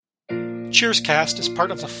Cheerscast is part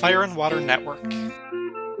of the Fire and Water Network.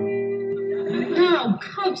 No,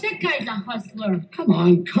 Coach, that guy's a hustler. Come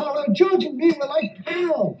on, Carla. George and me were like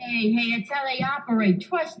pals. Hey, it's how they operate.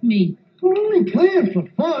 Trust me. We're only playing for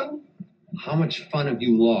fun. How much fun have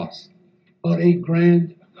you lost? About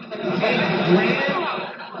 $8,000.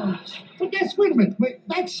 Oh, But that's, wait a minute.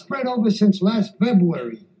 That's spread over since last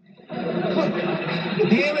February.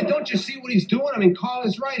 Damn it, don't you see what he's doing? I mean,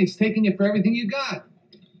 Carla's right. He's taking it for everything you got.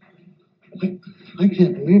 I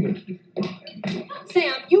can't believe it.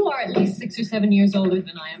 Sam, you are at least 6 or 7 years older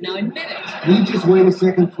than I am. Now admit it. Will you just wait a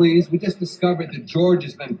second, please? We just discovered that George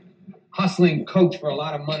has been hustling Coach for a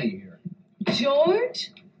lot of money here.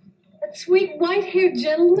 George? That sweet white-haired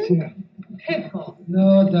gentleman? Yeah. Pickle.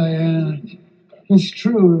 No, Diane. It's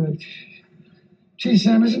true. Gee,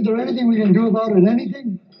 Sam, isn't there anything we can do about it?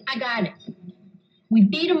 Anything? I got it. We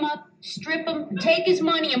beat him up, strip him, take his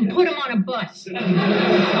money, and put him on a bus.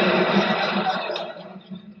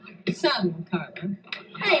 Son, Carla.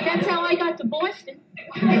 Hey, that's how I got to Boston.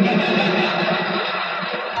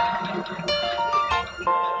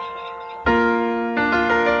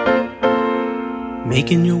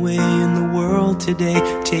 Making your way in the world today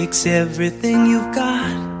takes everything you've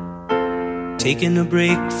got. Taking a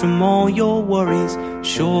break from all your worries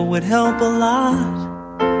sure would help a lot.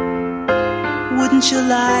 Wouldn't you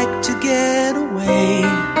like to get away?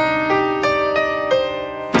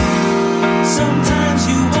 Sometimes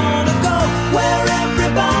you wanna go where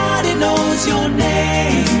everybody knows your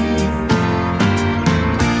name,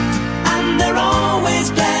 and they're always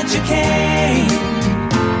glad you came.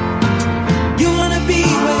 You wanna be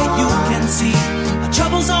where you can see our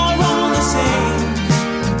troubles are all the same.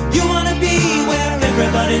 You wanna be where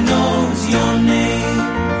everybody knows your name.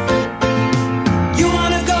 You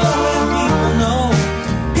wanna go where people know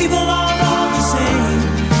people are all the same.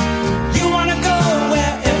 You wanna go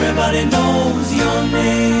where everybody knows your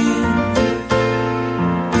name.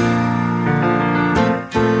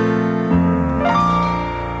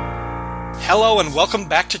 Hello and welcome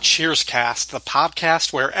back to Cheerscast, the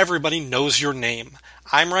podcast where everybody knows your name.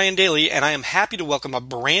 I'm Ryan Daly, and I am happy to welcome a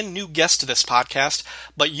brand new guest to this podcast,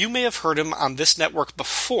 but you may have heard him on this network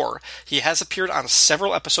before. He has appeared on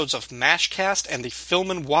several episodes of MASHcast and the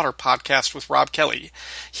Film and Water podcast with Rob Kelly.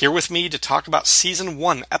 Here with me to talk about Season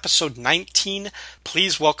 1, Episode 19,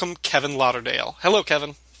 please welcome Kevin Lauderdale. Hello,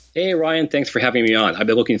 Kevin. Hey, Ryan, thanks for having me on. I've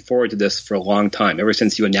been looking forward to this for a long time. Ever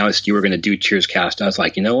since you announced you were going to do Cheerscast, I was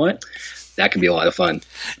like, you know what? That can be a lot of fun.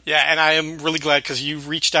 Yeah, and I am really glad because you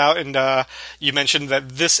reached out and you mentioned that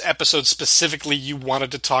this episode specifically you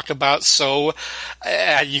wanted to talk about. So,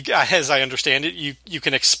 as I understand it, you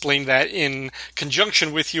can explain that in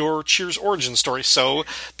conjunction with your Cheers origin story. So,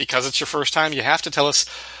 because it's your first time, you have to tell us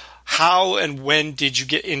how and when did you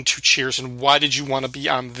get into Cheers and why did you want to be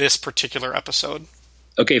on this particular episode?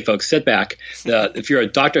 Okay, folks, sit back. If you're a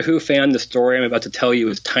Doctor Who fan, the story I'm about to tell you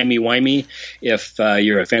is timey-wimey. If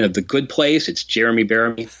you're a fan of The Good Place, it's Jeremy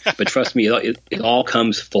Bearimy. But trust me, it all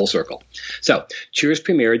comes full circle. So, Cheers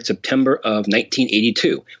premiered September of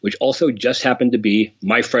 1982, which also just happened to be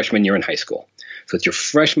my freshman year in high school. So it's your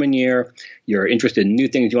freshman year, you're interested in new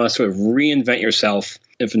things, you want to sort of reinvent yourself.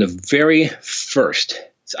 And from the very first,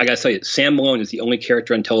 I got to tell you, Sam Malone is the only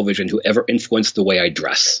character on television who ever influenced the way I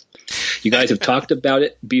dress. You guys have talked about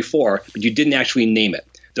it before, but you didn't actually name it.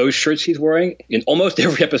 Those shirts he's wearing in almost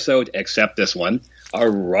every episode, except this one, are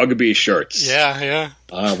rugby shirts. Yeah.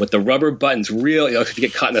 With the rubber buttons, really, if you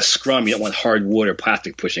get caught in a scrum, you don't want hard wood or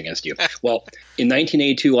plastic pushing against you. Well, in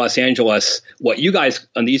 1982 Los Angeles, what you guys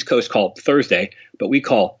on the East Coast call Thursday, but we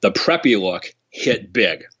call the preppy look, hit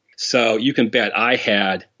big. So you can bet I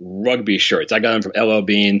had rugby shirts. I got them from LL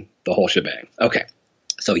Bean, the whole shebang. Okay.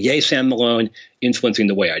 So yay, Sam Malone, influencing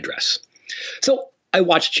the way I dress. So I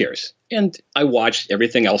watched Cheers, and I watched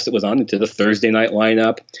everything else that was on into the Thursday night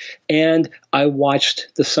lineup, and I watched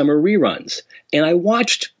the summer reruns. And I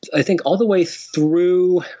watched, I think, all the way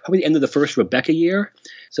through probably the end of the first Rebecca year.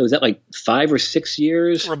 So is that like 5 or 6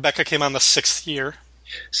 years? Rebecca came on the 6th year.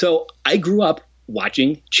 So I grew up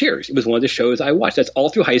watching Cheers. It was one of the shows I watched. That's all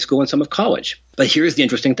through high school and some of college. But here's the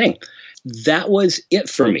interesting thing. That was it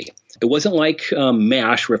for me. It wasn't like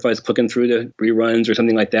MASH, where if I was clicking through the reruns or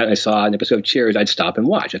something like that and I saw an episode of Cheers, I'd stop and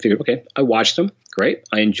watch. I figured, okay, I watched them. Great.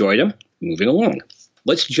 I enjoyed them. Moving along.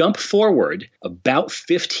 Let's jump forward about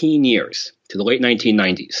 15 years to the late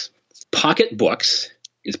 1990s. Pocket Books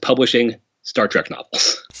is publishing Star Trek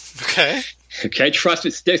novels. Okay. Okay, trust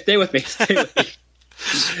me. Stay with me. Stay with me.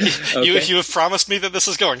 Okay? You have promised me that this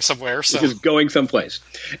is going somewhere. So. This is going someplace.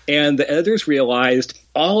 And the editors realized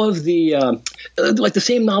all of the like the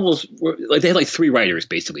same novels were like they had like 3 writers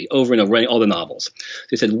basically over and over writing all the novels.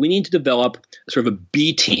 They said we need to develop sort of a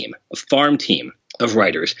B team, a farm team of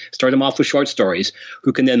writers, start them off with short stories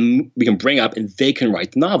who can then we can bring up and they can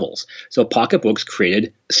write the novels. So Pocket Books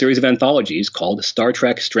created a series of anthologies called Star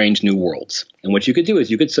Trek Strange New Worlds. And what you could do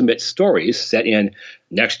is you could submit stories set in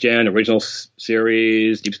Next Gen, Original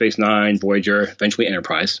Series, Deep Space Nine, Voyager, eventually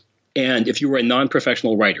Enterprise. And if you were a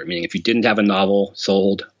non-professional writer, meaning if you didn't have a novel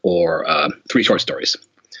sold or 3 short stories.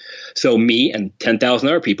 So me and 10,000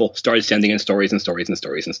 other people started sending in stories and stories and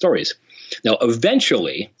stories and stories. Now,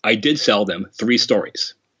 eventually, I did sell them 3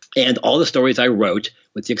 stories. And all the stories I wrote,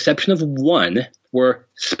 with the exception of 1, were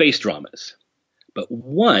space dramas. But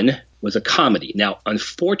 1 was a comedy. Now,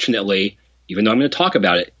 unfortunately, even though I'm going to talk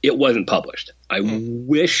about it, it wasn't published. I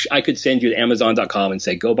wish I could send you to Amazon.com and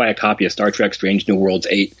say, go buy a copy of Star Trek Strange New Worlds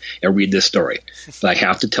 8 and read this story. But I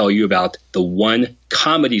have to tell you about the 1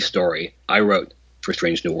 comedy story I wrote for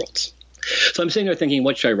Strange New Worlds. So I'm sitting there thinking,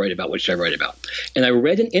 what should I write about? What should I write about? And I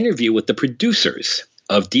read an interview with the producers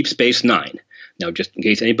of Deep Space Nine. Now, just in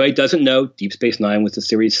case anybody doesn't know, Deep Space Nine was the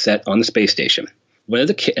series set on the space station.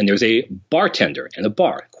 And there's a bartender in a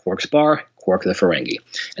bar, Quark's Bar, Quark the Ferengi.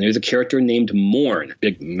 And there's a character named Morn, a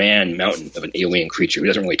big man mountain of an alien creature who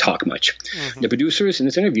doesn't really talk much. Mm-hmm. The producers in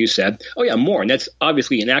this interview said, oh yeah, Morn, that's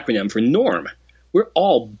obviously an acronym for Norm. We're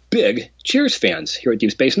all big Cheers fans here at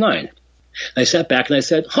Deep Space Nine. And I sat back and I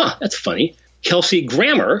said, that's funny. Kelsey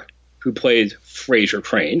Grammer, who played Frasier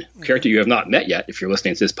Crane, a character you have not met yet if you're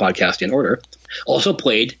listening to this podcast in order, also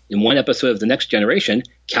played in 1 episode of The Next Generation,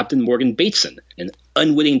 Captain Morgan Bateson, an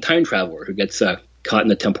unwitting time traveler who gets caught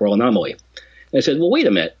in a temporal anomaly. And I said, well, wait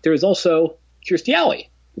a minute. There is also Kirstie Alley,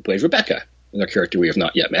 who plays Rebecca, another character we have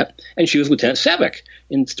not yet met, and she was Lieutenant Saavik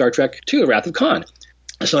in Star Trek II, Wrath of Khan.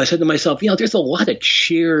 So I said to myself, there's a lot of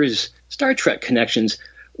Cheers Star Trek connections.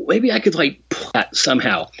 Maybe I could pull that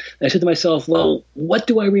somehow. And I said to myself, well, what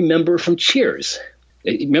do I remember from Cheers?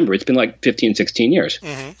 Remember, it's been 15, 16 years.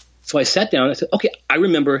 Mm-hmm. So I sat down and I said, okay, I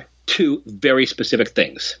remember 2 very specific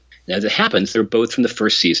things. And as it happens, they're both from the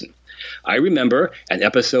first season. I remember an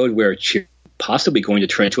episode where Cheers possibly going to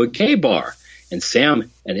turn into a gay bar. And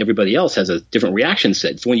Sam and everybody else has a different reaction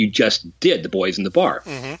set. It's the one you just did, The Boys in the Bar,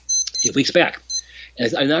 a few weeks back.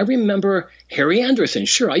 And I remember Harry Anderson.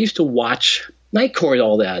 Sure, I used to watch Night Court,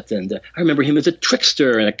 all that. And I remember him as a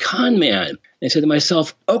trickster and a con man. And I said to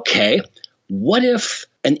myself, okay, what if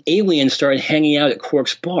an alien started hanging out at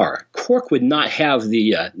Quark's bar? Quark would not have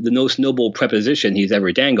the most noble preposition he's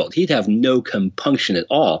ever dangled. He'd have no compunction at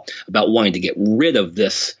all about wanting to get rid of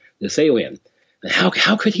this alien. And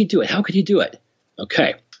how could he do it? How could he do it?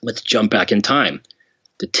 Okay, let's jump back in time.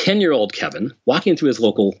 The 10-year-old Kevin walking through his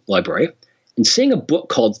local library and seeing a book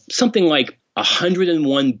called something like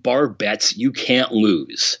 101 Bar Bets You Can't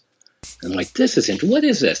Lose. I'm like, this is interesting. What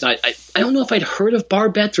is this? I don't know if I'd heard of bar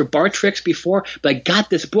bets or bar tricks before, but I got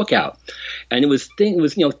this book out, and it was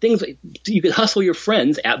things like you could hustle your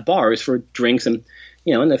friends at bars for drinks and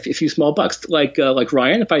and a few small bucks. Like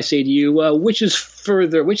Ryan, if I say to you, which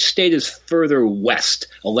state is further west,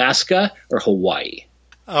 Alaska or Hawaii?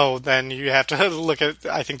 Oh, then you have to look at,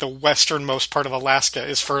 I think the westernmost part of Alaska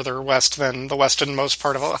is further west than the westernmost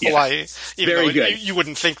part of Hawaii. Even Very though good. You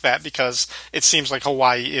wouldn't think that because it seems like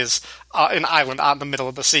Hawaii is an island out in the middle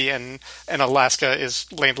of the sea and Alaska is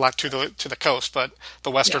landlocked to the coast, but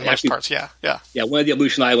the westernmost parts, yeah. Yeah, one of the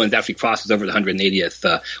Aleutian Islands actually crosses over the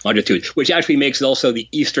 180th longitude, which actually makes it also the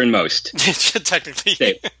easternmost. Technically.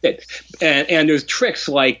 State. And there's tricks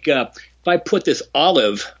like... if I put this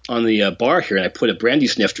olive on the bar here and I put a brandy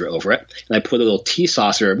snifter over it and I put a little tea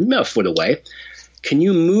saucer a foot away, can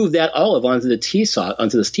you move that olive onto this tea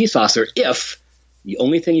saucer if the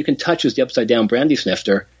only thing you can touch is the upside down brandy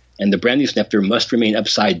snifter and the brandy snifter must remain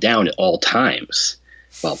upside down at all times?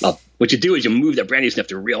 Well, what you do is you move that brandy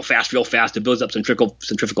snifter real fast. It builds up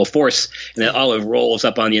centrifugal force, and that olive rolls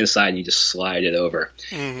up on the inside and you just slide it over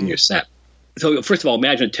and you're set. So first of all,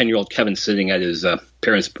 imagine a 10-year-old Kevin sitting at his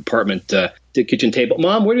parents' apartment kitchen table.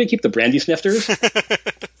 Mom, where do we keep the brandy snifters?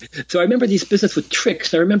 So I remember these business with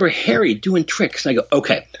tricks. I remember Harry doing tricks. And I go,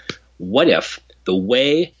 okay, what if the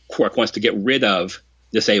way Quark wants to get rid of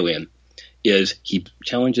this alien is he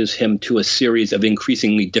challenges him to a series of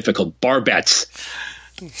increasingly difficult bar bets.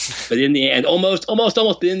 But in the end, almost,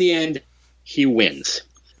 but in the end, he wins.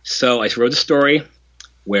 So I wrote a story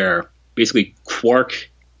where basically Quark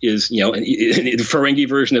is, in the Ferengi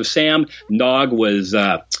version of Sam. Nog was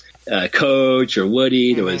Coach or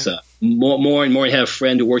Woody. There was more and more. I had a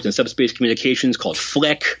friend who worked in subspace communications called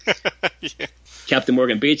Flick. Yeah. Captain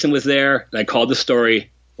Morgan Bateson was there, and I called the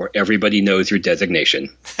story where everybody knows your designation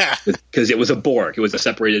because it was a Borg. It was a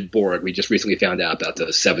separated Borg. We just recently found out about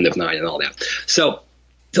the 7 of 9 and all that. So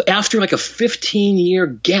after like a 15-year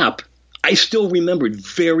gap, I still remembered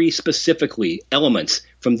very specifically elements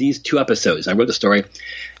from these 2 episodes. I wrote the story.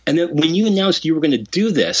 And then when you announced you were going to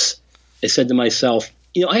do this, I said to myself,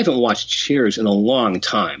 I haven't watched Cheers in a long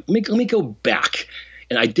time. Let me go back.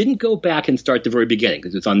 And I didn't go back and start the very beginning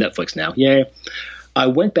because it's on Netflix now. Yay. I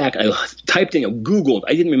went back, I typed in, Googled.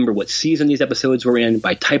 I didn't remember what season these episodes were in, but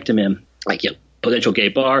I typed them in, like, potential gay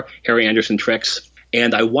bar, Harry Anderson tricks.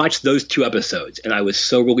 And I watched those 2 episodes, and I was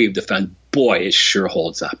so relieved to find, boy, it sure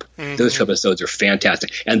holds up. Mm-hmm. Those 2 episodes are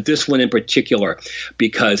fantastic. And this one in particular,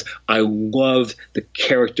 because I love the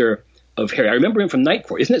character of Harry. I remember him from Night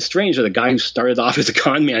Court. Isn't it strange that a guy who started off as a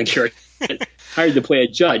con man character hired to play a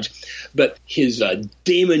judge, but his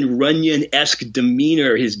Damon Runyon-esque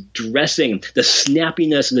demeanor, his dressing, the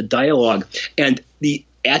snappiness of the dialogue, and the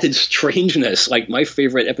added strangeness. Like my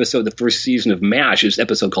favorite episode of the first season of MASH is an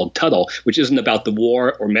episode called Tuttle, which isn't about the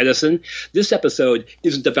war or medicine. This episode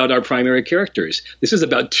isn't about our primary characters. This is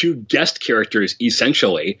about 2 guest characters,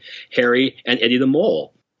 essentially, Harry and Eddie the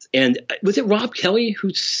Mole. And was it Rob Kelly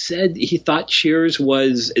who said he thought Cheers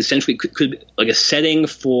was essentially could like a setting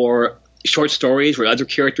for short stories where other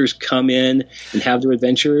characters come in and have their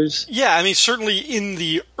adventures? Yeah, I mean, certainly in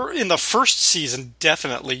the first season,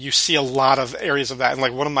 definitely you see a lot of areas of that. And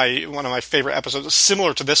like one of my favorite episodes,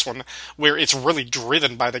 similar to this one, where it's really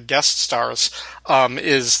driven by the guest stars,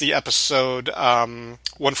 is the episode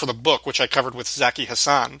One for the Book, which I covered with Zaki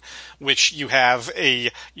Hassan, which you have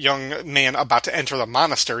a young man about to enter the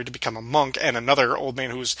monastery to become a monk, and another old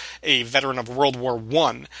man who's a veteran of World War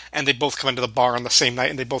I, and they both come into the bar on the same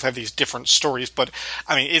night, and they both have these different stories. But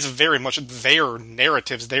I mean, it's very much their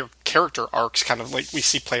narratives, their character arcs, kind of like we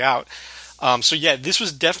see play out. So yeah, this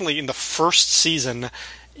was definitely in the first season.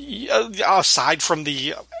 Aside from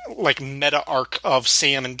the like meta arc of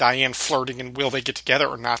Sam and Diane flirting and will they get together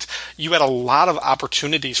or not, you had a lot of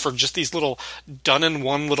opportunities for just these little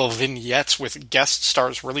done-in-one little vignettes with guest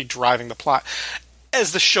stars really driving the plot.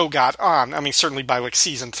 As the show got on, I mean, certainly by like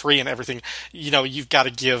season 3 and everything, you've got to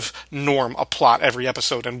give Norm a plot every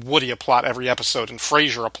episode, and Woody a plot every episode, and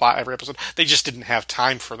Frasier a plot every episode. They just didn't have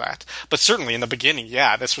time for that. But certainly in the beginning,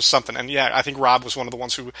 yeah, this was something. And yeah, I think Rob was one of the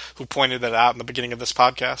ones who pointed that out in the beginning of this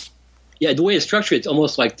podcast. Yeah, the way it's structured, it's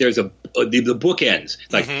almost like there's the bookends.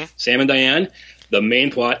 Like Sam and Diane, the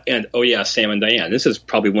main plot, and oh yeah, Sam and Diane. This is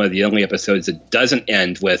probably one of the only episodes that doesn't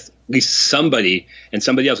end with at least somebody and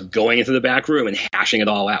somebody else going into the back room and hashing it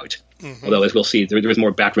all out. Mm-hmm. Although, as we'll see, there's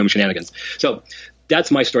more backroom shenanigans. So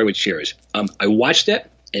that's my story with Cheers. I watched it,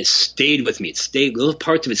 and it stayed with me. Little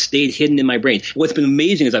parts of it stayed hidden in my brain. What's been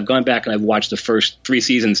amazing is I've gone back and I've watched the first 3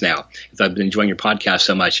 seasons now because I've been enjoying your podcast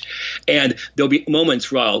so much. And there'll be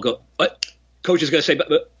moments where I'll go, what? Coach is going to say,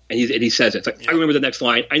 but and he says it. It's like, I remember the next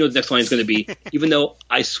line. I know the next line is going to be, even though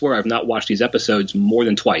I swear I've not watched these episodes more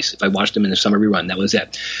than twice. If I watched them in the summer rerun, that was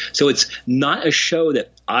it. So it's not a show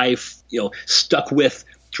that I've stuck with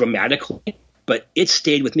dramatically, but it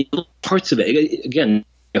stayed with me. Parts of it, again,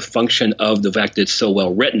 a function of the fact that it's so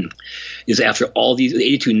well written, is after all these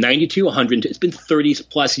 82, 92, 100, it's been 30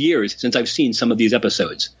 plus years since I've seen some of these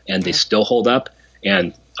episodes, and they still hold up,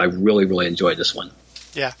 and I really, really enjoyed this one.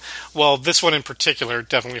 Yeah, well, this one in particular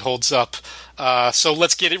definitely holds up. So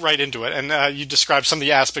let's get it right into it. And you described some of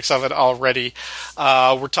the aspects of it already.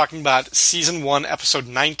 We're talking about Season 1, Episode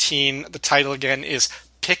 19. The title again is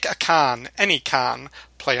Pick a Con, Any Con.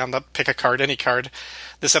 Play on the Pick a Card, Any Card.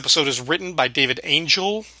 This episode is written by David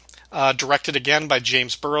Angel, directed again by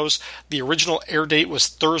James Burrows. The original air date was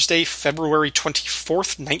Thursday, February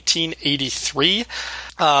 24th, 1983.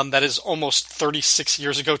 That is almost 36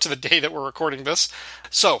 years ago to the day that we're recording this.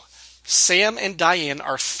 So, Sam and Diane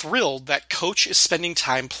are thrilled that Coach is spending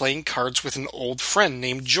time playing cards with an old friend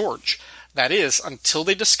named George. That is, until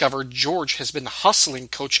they discover George has been hustling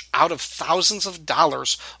Coach out of thousands of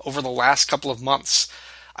dollars over the last couple of months.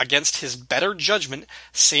 Against his better judgment,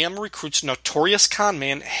 Sam recruits notorious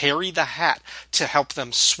conman Harry the Hat to help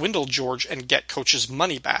them swindle George and get Coach's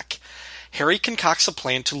money back. Harry concocts a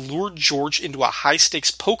plan to lure George into a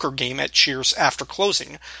high-stakes poker game at Cheers after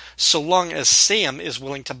closing, so long as Sam is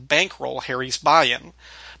willing to bankroll Harry's buy-in.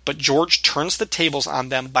 But George turns the tables on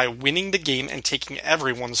them by winning the game and taking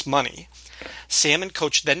everyone's money. Sam and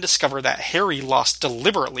Coach then discover that Harry lost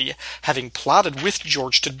deliberately, having plotted with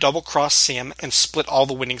George to double-cross Sam and split all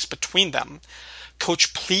the winnings between them.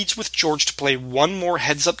 Coach pleads with George to play one more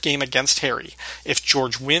heads-up game against Harry. If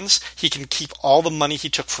George wins, he can keep all the money he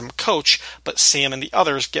took from Coach, but Sam and the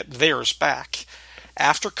others get theirs back.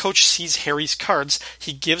 After Coach sees Harry's cards,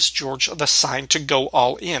 he gives George the sign to go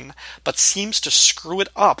all in, but seems to screw it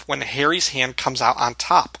up when Harry's hand comes out on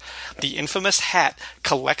top. The infamous hat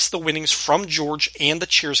collects the winnings from George and the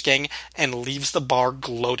Cheers gang and leaves the bar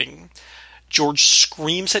gloating. George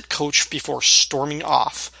screams at Coach before storming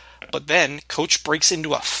off. But then, Coach breaks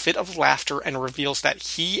into a fit of laughter and reveals that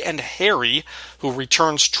he and Harry, who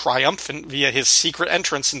returns triumphant via his secret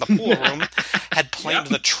entrance in the pool room, had planned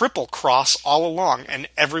the triple cross all along, and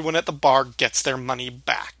everyone at the bar gets their money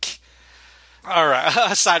back. All right,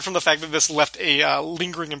 aside from the fact that this left a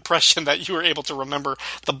lingering impression that you were able to remember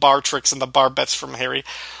the bar tricks and the bar bets from Harry,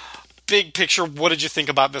 big picture, what did you think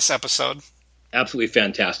about this episode? Absolutely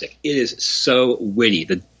fantastic. It is so witty.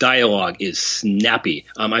 The dialogue is snappy.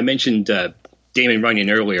 I mentioned Damon Runyon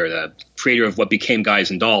earlier, the creator of what became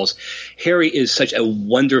Guys and Dolls. Harry is such a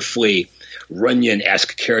wonderfully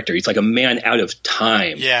Runyon-esque character. He's like a man out of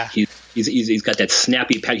time. Yeah. He's got that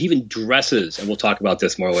snappy pattern. He even dresses, and we'll talk about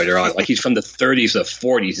this more later on, like he's from the 30s or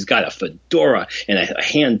 40s. He's got a fedora and a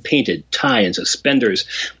hand-painted tie and suspenders,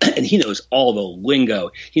 and he knows all the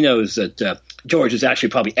lingo. He knows that George is actually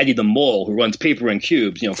probably Eddie the Mole who runs Paper and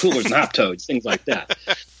Cubes, Coolers and Hop Toads, things like that.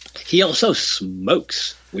 He also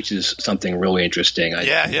smokes, which is something really interesting.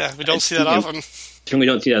 We don't see that often. We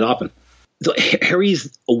don't see that often. So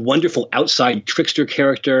Harry's a wonderful outside trickster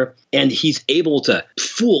character, and he's able to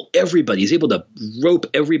fool everybody. He's able to rope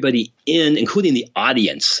everybody in, including the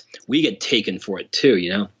audience. We get taken for it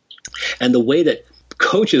too, And the way that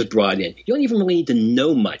Coach is brought in, you don't even really need to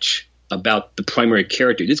know much about the primary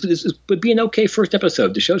character. This would be an okay first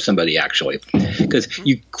episode to show somebody, actually, because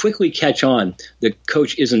you quickly catch on that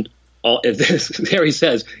Coach isn't all. If Harry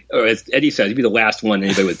says, or as Eddie says, he'd be the last one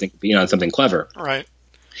anybody would think being on something clever. Right.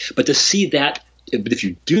 But to see that, but if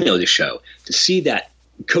you do know the show, to see that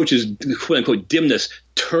Coach's quote-unquote dimness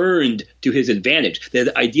turned to his advantage,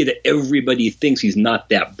 the idea that everybody thinks he's not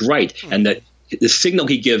that bright, and that the signal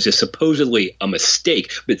he gives is supposedly a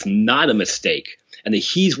mistake, but it's not a mistake, and that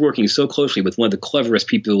he's working so closely with one of the cleverest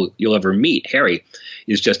people you'll ever meet, Harry,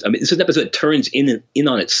 is just, this is an episode that turns in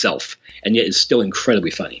on itself, and yet is still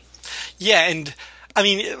incredibly funny. Yeah, and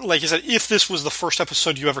like you said, if this was the first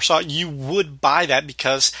episode you ever saw, you would buy that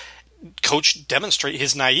because Coach demonstrates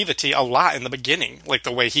his naivety a lot in the beginning. Like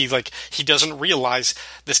the way he doesn't realize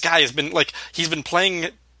this guy has been, he's been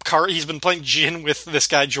playing gin with this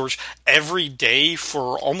guy George every day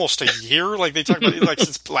for almost a year. Like they talk about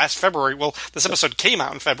since last February. Well, this episode came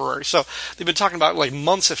out in February, so they've been talking about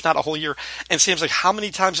months, if not a whole year. And Sam's like, "How many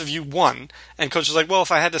times have you won?" And Coach is like, "Well,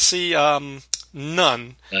 if I had to see,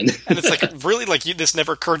 none." And it's like, really, this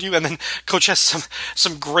never occurred to you? And then Coach has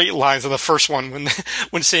some great lines in the first one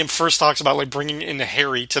when Sam first talks about bringing in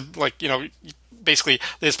Harry to basically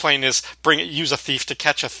his plan is use a thief to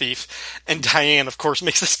catch a thief, and Diane of course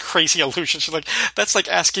makes this crazy allusion. She's like, that's like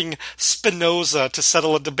asking Spinoza to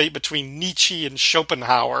settle a debate between Nietzsche and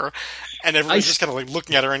Schopenhauer, and everyone's just kind of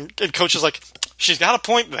looking at her, and Coach is like, she's got a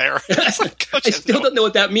point there. I still don't know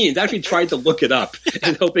what that means. I actually tried to look it up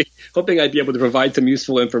and hoping I'd be able to provide some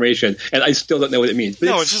useful information, and I still don't know what it means. But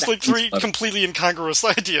no, it's just three completely incongruous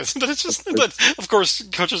ideas. But it's just, but of course,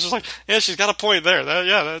 Coach is just like, yeah, she's got a point there.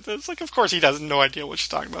 It's like, of course, he has no idea what she's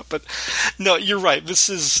talking about. But no, you're right. This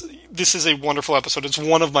is a wonderful episode. It's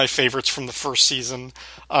one of my favorites from the first season.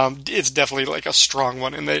 It's definitely a strong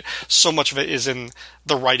one, and so much of it is in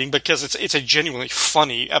the writing because it's a genuinely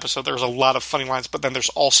funny episode. There's a lot of funny lines, but then there's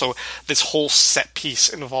also this whole set piece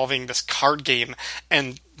involving this card game,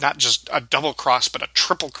 and not just a double cross, but a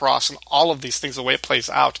triple cross, and all of these things, the way it plays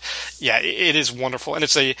out. Yeah, it is wonderful, and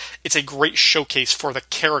it's a great showcase for the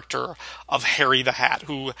character of Harry the Hat,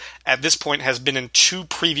 who at this point has been in 2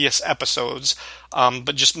 previous episodes,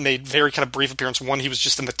 but just made very kind of brief appearance. One, he was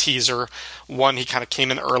just in the teaser. One, he kind of came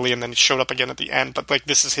in early and then he showed up again at the end. But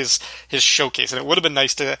this is his showcase, and it would have been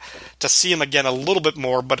nice to see him again a little bit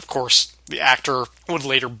more. But of course, the actor would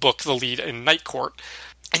later book the lead in Night Court.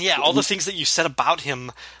 And yeah, all the things that you said about him,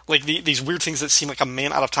 these weird things that seem like a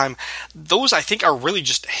man out of time, those I think are really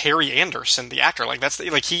just Harry Anderson, the actor.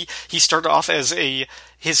 He started off as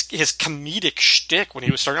his comedic shtick when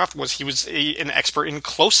he was starting off was he was an expert in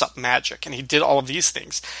close-up magic, and he did all of these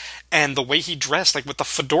things. And the way he dressed, like with the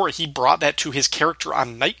fedora, he brought that to his character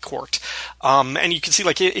on Night Court. And you can see,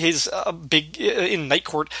 like, his in Night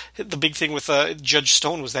Court, the big thing with Judge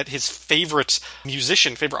Stone was that his favorite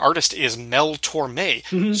artist is Mel Torme.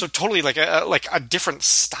 Mm-hmm. So totally like a different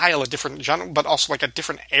style, a different genre, but also like a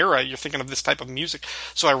different era. You're thinking of this type of music.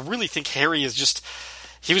 So I really think Harry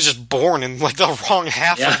he was just born in like the wrong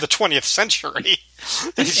half of the 20th century.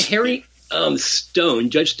 Harry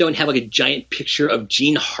Judge Stone had like a giant picture of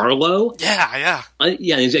Jean Harlow. Yeah.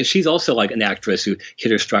 And she's also like an actress who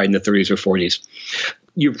hit her stride in the 30s or 40s.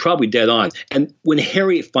 You're probably dead on. And when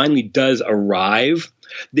Harry finally does arrive,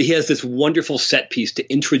 he has this wonderful set piece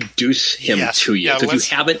to introduce him to you. So if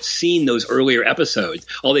you haven't seen those earlier episodes,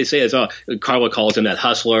 all they say is, Carla calls him that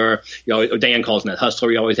hustler, or Dan calls him that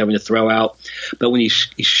hustler, you're always having to throw out. But when he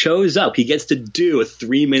shows up, he gets to do a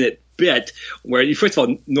 3-minute bit where, first of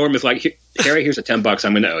all, Norm is like, Harry, here's the $10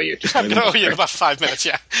 I'm going to owe you. I'm going to owe you in about 5 minutes,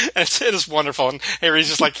 yeah. And it is wonderful. And Harry's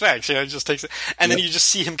just like, thanks. He just takes it. And then you just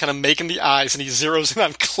see him kind of making the eyes, and he zeroes in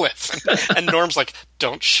on Cliff. And Norm's like,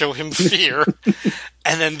 don't show him fear.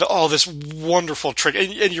 And then all this wonderful trick.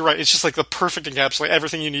 And you're right, it's just like the perfect encapsulate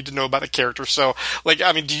everything you need to know about a character. So, like,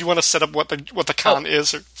 I mean, do you want to set up what the con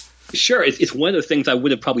is? Or? Sure. It's one of the things I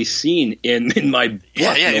would have probably seen in my book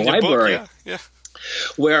in the library. Book, yeah.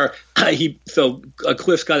 Where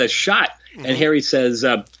Cliff's got a shot, and Harry says,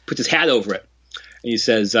 puts his hat over it, and he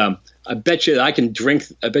says, "I bet you I can drink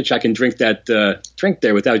that drink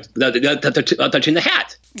there without touching the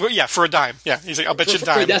hat." Well, yeah, for a dime. Yeah, he's like, "I'll bet you a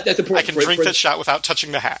dime. That's I can drink that shot without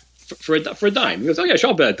touching the hat." For a dime. He goes, "Oh yeah,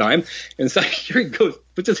 sure, I'll bet a dime." And so here he goes,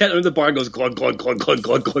 puts his head under the bar and goes, glug, glug, glug, glug,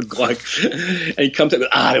 glug, glug, glug. And he comes up with,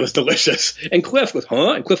 it was delicious. And Cliff goes,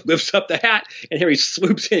 huh? And Cliff lifts up the hat, and Harry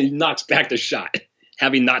swoops in and knocks back the shot,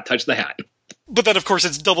 having not touched the hat. But then, of course,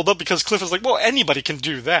 it's doubled up because Cliff is like, well, anybody can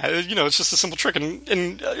do that. It's just a simple trick.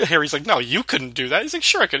 And Harry's like, no, you couldn't do that. He's like,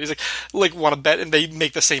 sure I could. He's like, want to bet? And they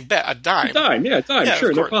make the same bet, a dime. A dime,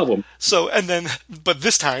 sure, no problem. So, but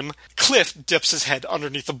this time, Cliff dips his head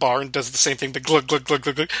underneath the bar and does the same thing, the glug, glug, glug,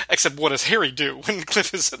 glug, glug. Except what does Harry do when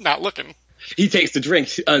Cliff is not looking? He takes the drink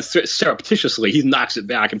surreptitiously. He knocks it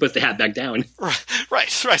back and puts the hat back down. Right.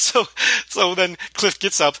 So then Cliff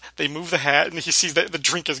gets up, they move the hat, and he sees that the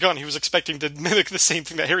drink is gone. He was expecting to mimic the same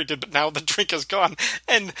thing that Harry did, but now the drink is gone.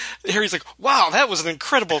 And Harry's like, wow, that was an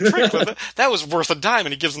incredible trick, Cliff. That was worth a dime.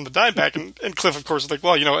 And he gives him the dime back. And Cliff, of course, is like,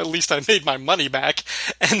 well, at least I made my money back.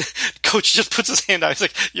 And Coach just puts his hand out. He's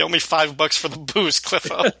like, you owe me $5 for the booze,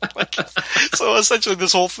 Cliffo. So essentially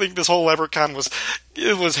this whole leprechaun was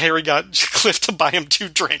Harry got Cliff to buy him 2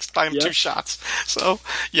 drinks, buy him 2 shots. So,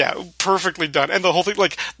 yeah, perfectly done. And the whole thing,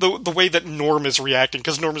 like, the way that Norm is reacting,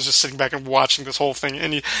 because Norm is just sitting back and watching this whole thing,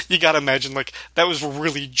 and you gotta imagine, like, that was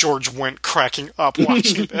really George Wendt cracking up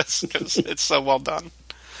watching this, because it's so well done.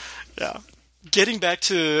 Yeah. Getting back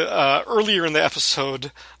to earlier in the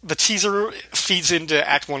episode, the teaser feeds into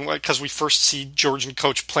Act 1, because we first see George and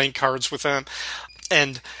Coach playing cards with them,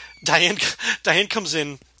 and Diane comes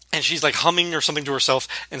in, and she's like humming or something to herself,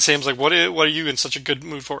 and Sam's like, what are you in such a good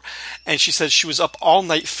mood for? And she says she was up all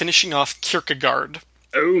night finishing off Kierkegaard.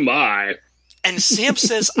 Oh my. And Sam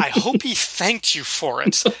says, I hope he thanked you for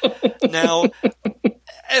it. Now,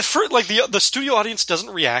 at first, like, the studio audience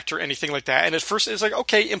doesn't react or anything like that, and at first it's like,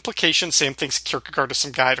 okay, implication, Sam thinks Kierkegaard is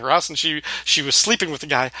some guy at her house, and she was sleeping with the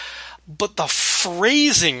guy. But the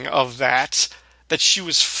phrasing of that she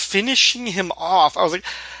was finishing him off, I was like,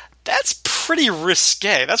 that's pretty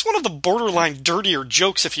risque. That's one of the borderline dirtier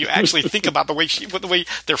jokes if you actually think about the way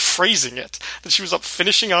they're phrasing it. That she was up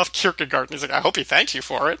finishing off Kierkegaard, and he's like, I hope he thanks you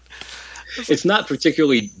for it. It's not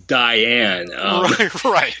particularly Diane.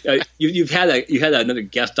 Right. You've had another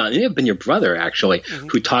guest on. It may have been your brother, actually,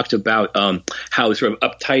 who talked about how sort of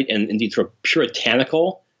uptight and indeed sort of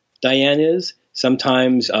puritanical Diane is.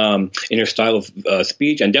 Sometimes in her style of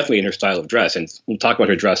speech, and definitely in her style of dress. And we'll talk about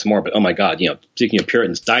her dress more, but oh my God, speaking of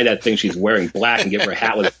Puritans, dye that thing she's wearing black and give her a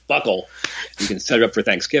hat with a buckle. You can set her up for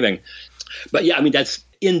Thanksgiving. But yeah, I mean, that's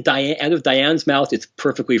out of Diane's mouth, it's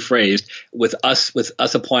perfectly phrased. With us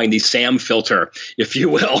applying the Sam filter, if you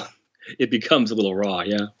will, it becomes a little raw,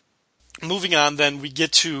 yeah. Moving on, then, we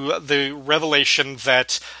get to the revelation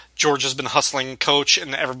that George has been hustling Coach,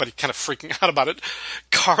 and everybody kind of freaking out about it.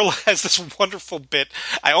 Carla has this wonderful bit.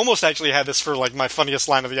 I almost actually had this for, like, my funniest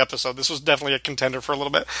line of the episode. This was definitely a contender for a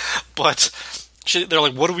little bit. But they're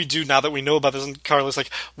like, what do we do now that we know about this? And Carla's like,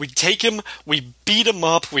 we take him, we beat him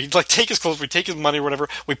up, we like take his clothes, we take his money or whatever,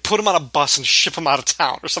 we put him on a bus and ship him out of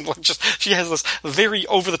town or something. Like, just she has this very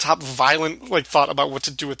over the top violent like thought about what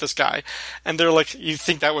to do with this guy. And they're like, you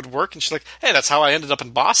think that would work? And she's like, hey, that's how I ended up in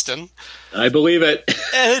Boston. I believe it.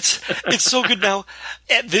 And it's so good. Now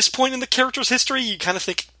at this point in the character's history, you kind of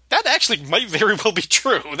think, that actually might very well be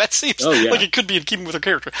true. That seems like it could be in keeping with her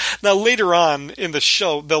character. Now, later on in the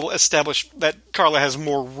show, they'll establish that Carla has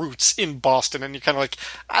more roots in Boston, and you're kind of like,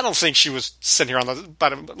 I don't think she was sent here on the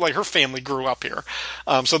bottom. Like, her family grew up here.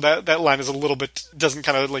 So that line is a little bit, doesn't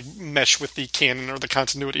kind of like mesh with the canon or the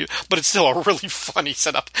continuity, but it's still a really funny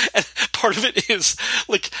setup. And part of it is,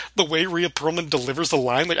 like, the way Rhea Perlman delivers the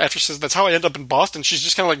line, like, after she says, that's how I end up in Boston, she's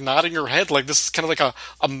just kind of like nodding her head, like, this is kind of like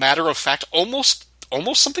a matter of fact, almost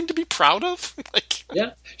something to be proud of. Like,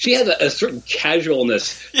 yeah, she has a certain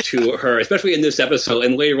casualness to her, especially in this episode.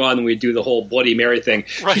 And later on, when we do the whole Bloody Mary thing,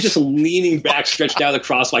 she's just leaning back, stretched out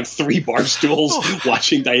across like 3 bar stools,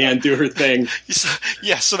 watching Diane do her thing.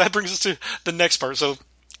 So that brings us to the next part. So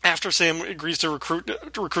after Sam agrees to recruit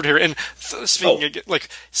Harry, and speaking of, like,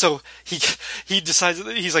 so he decides,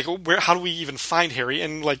 he's like, how do we even find Harry?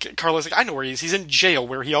 And like, Carla's like, I know where he is. He's in jail,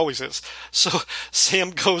 where he always is. So Sam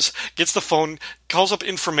gets the phone, calls up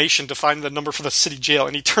information to find the number for the city jail,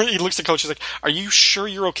 and he looks at Coach. He's like, are you sure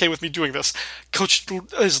you're okay with me doing this? Coach,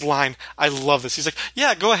 his line, I love this. He's like,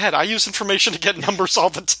 yeah, go ahead. I use information to get numbers all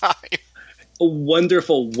the time.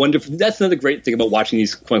 Wonderful. That's another great thing about watching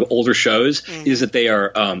these kind of older shows is that they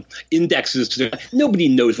are indexes. Nobody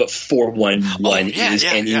knows what 411 is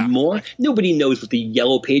anymore. Yeah. Nobody knows what the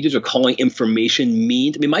yellow pages or calling information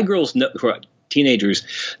means. I mean, my girls know, who are teenagers,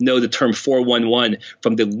 know the term 411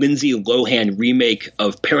 from the Lindsay Lohan remake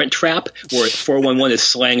of Parent Trap, where 411 is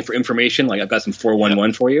slang for information. Like, I've got some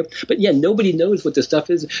 411 for you. But yeah, nobody knows what this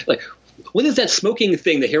stuff is. Like, what is that smoking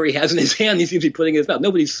thing that Harry has in his hand? He seems to be putting in his mouth.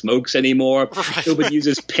 Nobody smokes anymore. Right. Nobody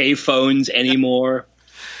uses pay phones anymore.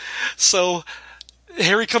 So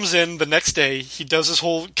Harry comes in the next day. He does his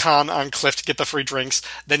whole con on Cliff to get the free drinks.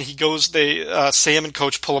 Then he goes, Sam and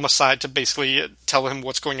Coach pull him aside to basically tell him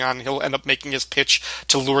what's going on. He'll end up making his pitch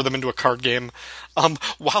to lure them into a card game.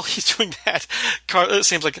 While he's doing that,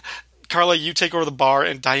 Sam's like, Carla, you take over the bar,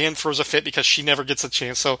 and Diane throws a fit because she never gets a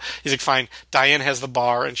chance. So he's like, fine, Diane has the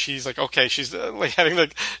bar, and she's like, okay, she's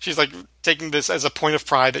she's like taking this as a point of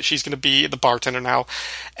pride that she's going to be the bartender now.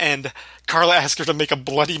 And Carla asks her to make a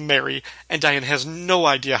Bloody Mary, and Diane has no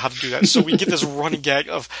idea how to do that. So we get this running gag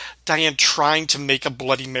of Diane trying to make a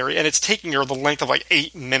Bloody Mary, and it's taking her the length of like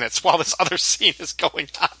 8 minutes while this other scene is going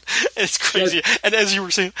on. And it's crazy. Yes. And as you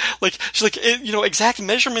were saying, like, she's like, exact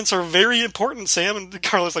measurements are very important, Sam. And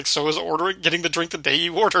Carla's like, so is getting the drink the day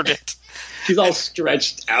you ordered it. She's all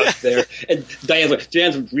stretched out there. And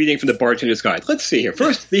Diane's reading from the bartender's guide. Let's see here.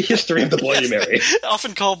 First, the history of the Bloody Mary.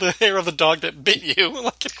 Often called the hair of the dog that bit you.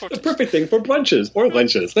 The perfect thing for brunches or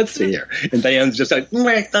lunches. Let's see here. And Diane's just like,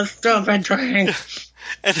 make the stupid drink.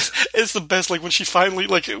 And it's the best, like, when she finally,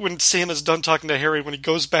 like, when Sam is done talking to Harry, when he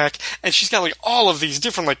goes back, and she's got, like, all of these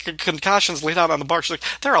different, like, concoctions laid out on the bar. She's like,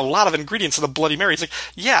 there are a lot of ingredients in the Bloody Mary. He's like,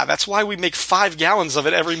 yeah, that's why we make 5 gallons of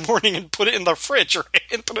it every morning and put it in the fridge,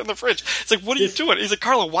 It's like, what are you doing? He's like,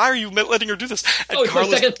 Carla, why are you letting her do this? And it's my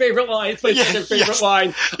second favorite line. It's my second favorite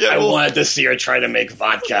line. Yeah, I wanted to see her try to make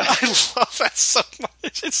vodka. I love that so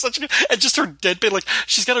much. It's such a good, and just her deadpan, like,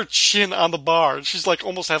 she's got her chin on the bar, and she's, like,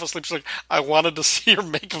 almost half asleep. She's like, I wanted to see her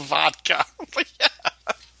make vodka. I'm like,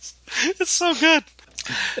 yes. It's so good.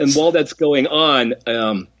 And while that's going on,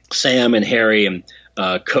 Sam and Harry and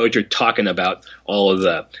Coach are talking about all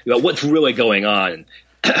of what's really going on.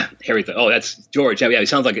 And Harry thought, oh, that's George. Yeah, he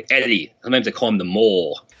sounds like Eddie. Sometimes they call him the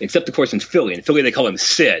Mole. Except, of course, in Philly. In Philly, they call him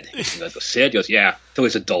Sid. He goes, Sid? He goes, yeah,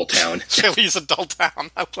 Philly's a dull town. Philly's a dull town.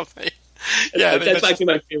 I love that. Yeah, that's actually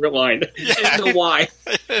my favorite line. Yeah. I don't know why.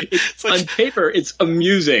 It's like, on paper, it's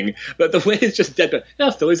amusing, but the way it's just dead.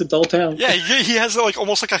 Yeah, Philly's a dull town. Yeah, he has like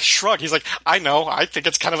almost like a shrug. He's like, I know, I think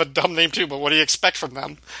it's kind of a dumb name too, but what do you expect from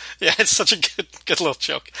them? Yeah, it's such a good little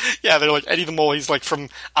joke. Yeah, they're like Eddie the Mole. He's like from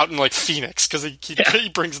out in like Phoenix because he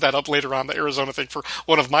brings that up later on, the Arizona thing, for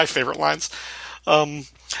one of my favorite lines.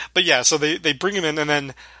 But yeah, so they bring him in, and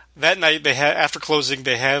then that night after closing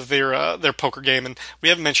they have their poker game, and we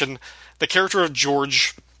haven't mentioned the character of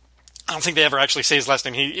George. I don't think they ever actually say his last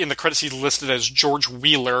name. In the credits, he's listed as George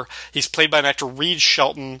Wheeler. He's played by an actor, Reed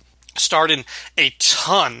Shelton. Starred in a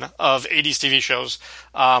ton of 80s TV shows,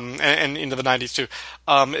 and into the 90s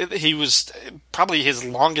too. He was probably his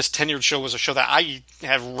longest tenured show was a show that I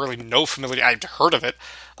have really no familiarity. I'd heard of it,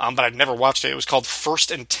 but I'd never watched it. It was called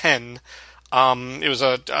First and 10. It was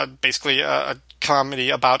basically a comedy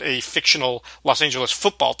about a fictional Los Angeles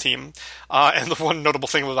football team. And the one notable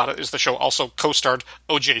thing about it is the show also co-starred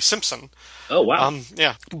O.J. Simpson. Oh, wow.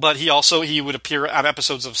 Yeah, but he would appear on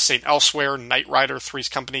episodes of St. Elsewhere, Knight Rider, Three's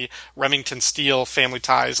Company, Remington Steele, Family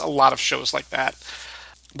Ties, a lot of shows like that.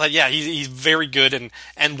 But yeah, he's very good,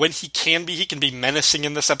 and when he can be menacing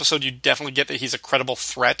in this episode. You definitely get that he's a credible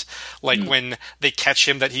threat. Like when they catch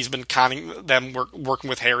him that he's been conning them working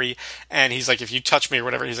with Harry, and he's like, if you touch me or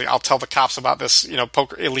whatever, he's like, I'll tell the cops about this,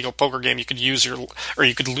 illegal poker game. You could lose your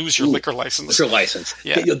liquor license. Liquor license.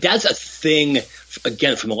 Yeah. That's a thing,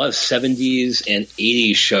 again, from a lot of 70s and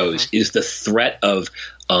 80s shows, is the threat of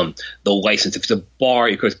the license. If it's a bar,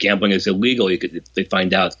 of course, gambling is illegal.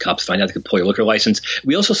 Cops find out they could pull your liquor license.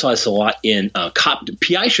 We also saw this a lot in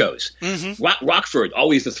PI shows. Mm-hmm. Rockford,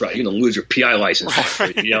 always the threat. You're going to lose your PI license.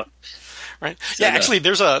 Right. Right. So, yeah, actually,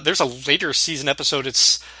 there's a later season episode.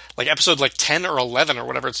 It's like episode 10 or 11 or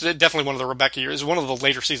whatever. It's definitely one of the Rebecca years. It's one of the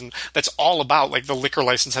later seasons that's all about like the liquor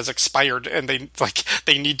license has expired and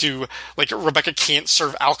they need to, like, Rebecca can't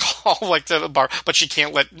serve alcohol like to the bar, but she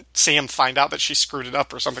can't let Sam find out that she screwed it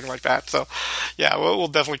up or something like that. So yeah, we'll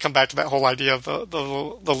definitely come back to that whole idea of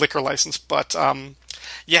the liquor license. But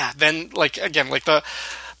yeah, then like again, like the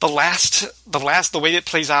way it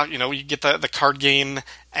plays out, you get the card game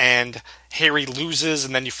and Harry loses,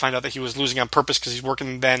 and then you find out that he was losing on purpose because he's working,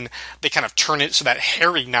 and then they kind of turn it so that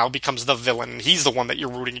Harry now becomes the villain, and he's the one that you're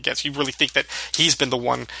rooting against. You really think that he's been the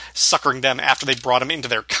one suckering them after they brought him into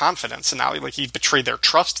their confidence, and now like he betrayed their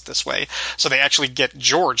trust this way. So they actually get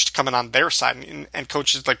George to come in on their side, and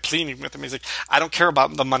Coach is like pleading with him. He's like, I don't care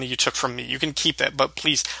about the money you took from me. You can keep that, but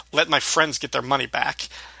please let my friends get their money back.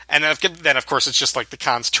 And then, of course, it's just like the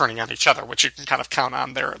cons turning on each other, which you can kind of count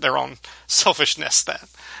on their own selfishness that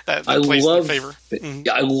plays in their favor.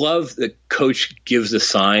 I love that Coach gives the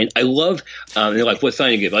sign. I love, they're like, what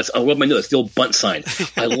sign you give? I love my notes, the old bunt sign.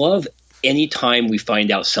 I love anytime we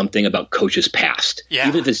find out something about Coach's past,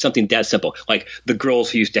 even if it's something that simple, like the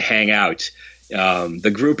girls who used to hang out.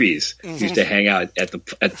 The groupies used to hang out at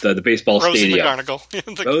the baseball Rosie stadium.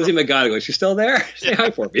 McGonigal. Rosie McGonigal. Is she still there? Say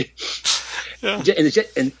hi for me. Yeah.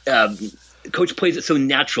 And Coach plays it so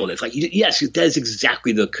natural. It's like, yes, that is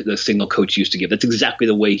exactly the signal Coach used to give. That's exactly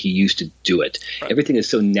the way he used to do it. Right. Everything is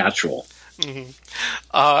so natural. Mm-hmm.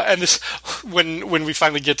 And this, when we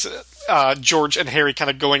finally get George and Harry kind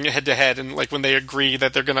of going head to head, and like when they agree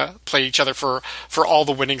that they're gonna play each other for all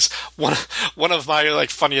the winnings, one of my like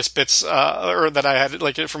funniest bits, or that I had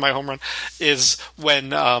like for my home run, is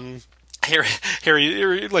when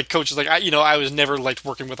Harry, like, Coach is like, I was never liked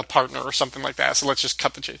working with a partner or something like that, so let's just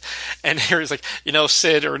cut the chase. And Harry's like,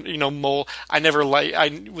 Sid or, Mole,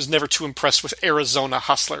 I was never too impressed with Arizona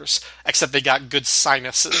hustlers, except they got good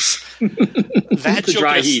sinuses. That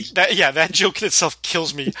joke that joke in itself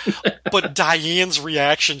kills me. But Diane's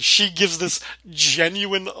reaction, she gives this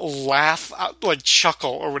genuine laugh, like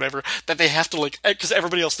chuckle or whatever, that they have to like, because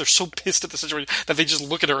everybody else, they're so pissed at the situation that they just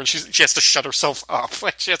look at her and she has to shut herself up.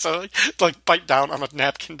 Like she has to like bite down on a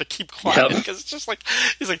napkin to keep quiet, because it's just like,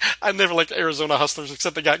 he's like, I never liked Arizona hustlers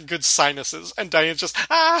except they got good sinuses, and Diane's just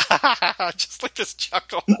just like this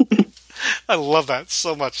chuckle. I love that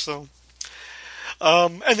so much. So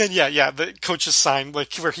and then the Coach's sign,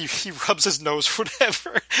 like where he rubs his nose or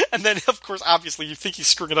whatever, and then of course obviously you think he's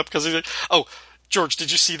screwing it up because he's like, oh, George,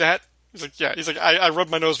 did you see that? He's like, yeah. He's like, I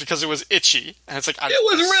rubbed my nose because it was itchy, and it's like, it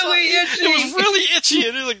was really itchy. It was really itchy,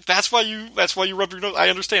 and he's like, that's why you rub your nose. I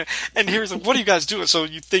understand. And Harry's like, what are you guys doing? So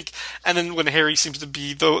you think, and then when Harry seems to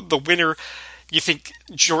be the winner, you think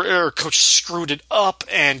Coach screwed it up,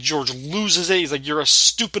 and George loses it. He's like, you're a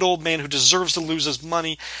stupid old man who deserves to lose his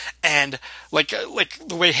money. And like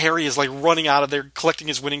the way Harry is like running out of there, collecting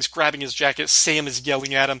his winnings, grabbing his jacket, Sam is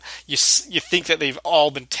yelling at him. You think that they've all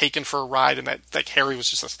been taken for a ride, and that like Harry was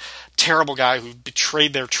just this terrible guy who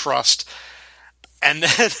betrayed their trust. And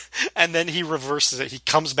then he reverses it. He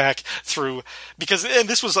comes back through, and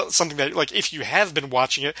this was something that, like, if you have been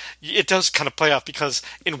watching it, it does kind of play off, because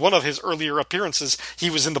in one of his earlier appearances,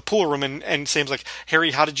 he was in the pool room, and Sam's like,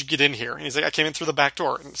 Harry, how did you get in here? And he's like, I came in through the back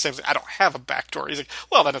door. And Sam's like, I don't have a back door. He's like,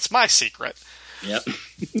 well, then it's my secret. Yep.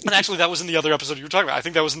 And actually, that was in the other episode you were talking about. I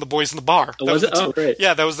think that was in The Boys in the Bar. Oh, was it? Oh, great.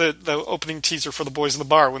 Yeah, that was the opening teaser for The Boys in the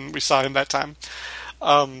Bar when we saw him that time.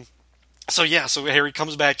 So Harry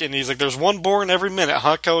comes back and he's like, there's one born every minute,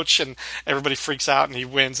 huh, Coach? And everybody freaks out and he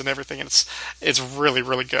wins and everything. And it's really,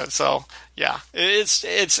 really good. So yeah, it's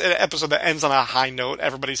an episode that ends on a high note.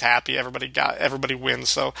 Everybody's happy. Everybody wins.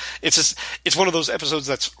 So it's one of those episodes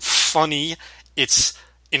that's funny. It's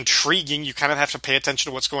intriguing. You kind of have to pay attention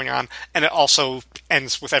to what's going on. And it also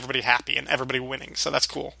ends with everybody happy and everybody winning. So that's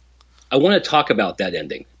cool. I want to talk about that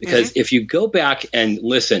ending because if you go back and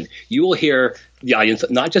listen, you will hear the audience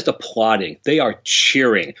not just applauding, they are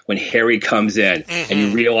cheering when Harry comes in and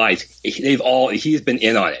you realize he's been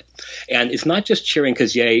in on it. And it's not just cheering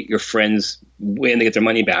because, yay, your friends win, they get their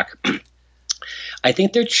money back. I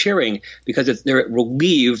think they're cheering because they're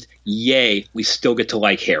relieved, yay, we still get to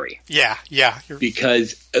like Harry. Yeah.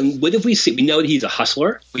 Because what have we seen? We know that he's a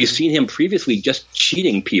hustler. We've seen him previously just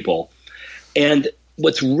cheating people. And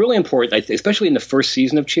what's really important, I think, especially in the first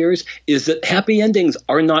season of Cheers, is that happy endings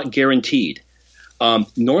are not guaranteed.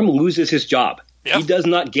 Norm loses his job. Yep. He does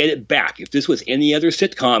not get it back. If this was any other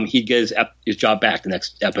sitcom, he'd get his job back the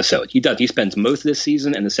next episode. He does. He spends most of this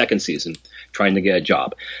season and the second season trying to get a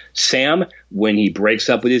job. Sam, when he breaks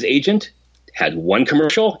up with his agent, had one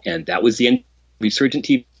commercial, and that was the end of Resurgent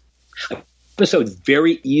TV. Episode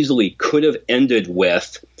very easily could have ended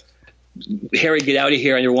with, Harry, get out of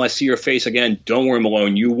here. I never want to see your face again. Don't worry,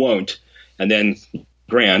 Malone, you won't. And then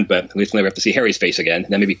grand, but at least we'll never have to see Harry's face again.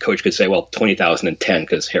 And then maybe Coach could say, well, 20,010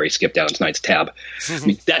 because Harry skipped out on tonight's tab. I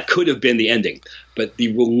mean, that could have been the ending. But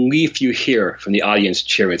the relief you hear from the audience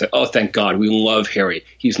cheering, it's like, oh, thank God, we love Harry.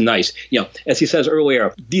 He's nice. As he says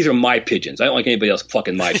earlier, these are my pigeons. I don't like anybody else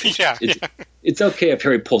fucking my pigeons. It's okay if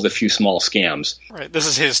Harry pulls a few small scams. Right. This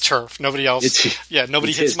is his turf. Nobody else.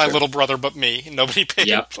 Nobody hits my little brother but me. Nobody paid.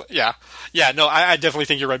 Yeah. No, I definitely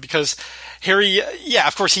think you're right because Harry,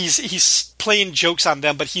 of course, he's playing jokes on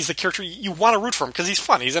them, but he's the character you want to root for him because he's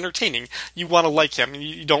fun. He's entertaining. You want to like him.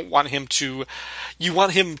 You don't want him to. You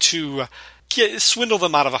want him to swindle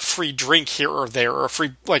them out of a free drink here or there, or a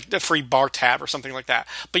free bar tab or something like that.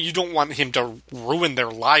 But you don't want him to ruin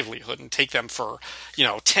their livelihood and take them for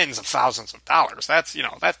tens of thousands of dollars. That's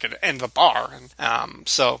that could end the bar. And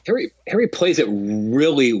so Harry plays it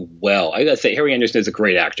really well. I gotta say, Harry Anderson is a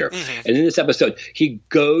great actor, and in this episode, he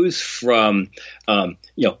goes from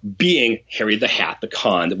being Harry the Hat, the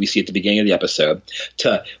con that we see at the beginning of the episode,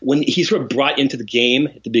 to when he's sort of brought into the game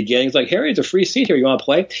at the beginning. It's like, Harry, there's a free seat here. You want to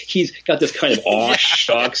play? He's got this kind of aw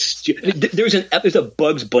shucks. There's a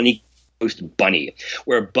Bugs Bunny Bunny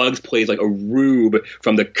where Bugs plays like a rube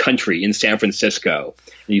from the country in San Francisco,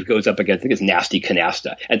 and he goes up against, I think it's Nasty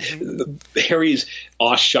Canasta, and Harry's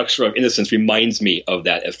aw shucks sort of innocence reminds me of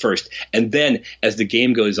that at first, and then as the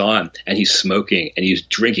game goes on and he's smoking and he's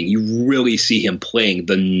drinking, you really see him playing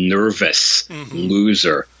the nervous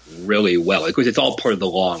loser really well. Of course, it's all part of the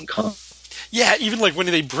long con. Yeah, even like when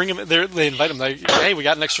they bring him, they invite him. Like, hey, we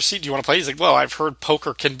got an extra seat. Do you want to play? He's like, well, I've heard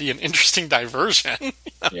poker can be an interesting diversion.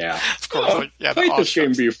 Yeah, of course. Played this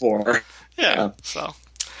game before. Yeah. So,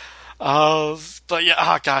 but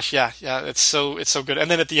yeah, it's so good.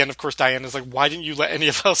 And then at the end, of course, Diane is like, why didn't you let any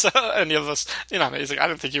of us in on it? He's like, I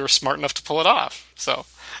didn't think you were smart enough to pull it off. So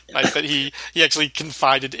nice that he actually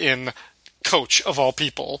confided in Coach of all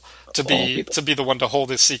people to be the one to hold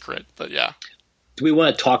his secret. But yeah. Do we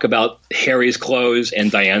want to talk about Harry's clothes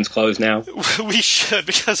and Diane's clothes now? We should,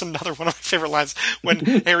 because another one of my favorite lines, when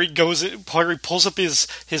Harry pulls up his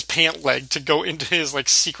pant leg to go into his like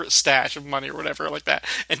secret stash of money or whatever like that,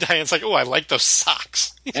 and Diane's like, oh, I like those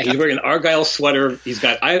socks. Yeah, he's wearing an Argyle sweater. He's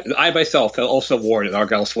got, I myself have also worn an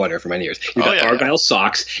Argyle sweater for many years. He's got Argyle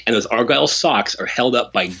socks, and those Argyle socks are held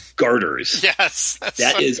up by garters. Yes.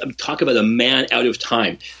 I'm talking about a man out of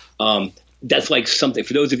time. That's like something,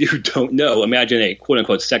 for those of you who don't know, imagine a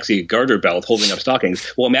quote-unquote sexy garter belt holding up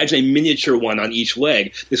stockings. Well, imagine a miniature one on each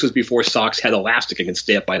leg. This was before socks had elastic and could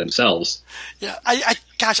stay up by themselves. Yeah, I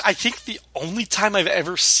think the only time I've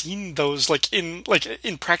ever seen those in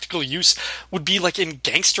practical use would be like in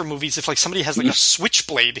gangster movies if like somebody has like a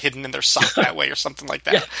switchblade hidden in their sock that way or something like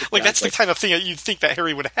that. Yeah, exactly. That's the kind of thing that you'd think that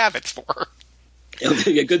Harry would have it for.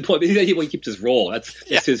 Yeah, good point. He keeps his roll.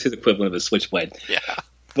 That's his equivalent of a switchblade. Yeah.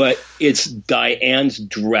 But it's Diane's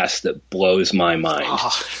dress that blows my mind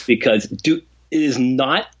because it is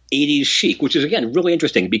not 80s chic, which is, again, really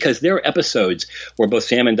interesting because there are episodes where both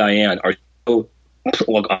Sam and Diane are so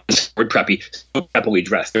preppy, so preppily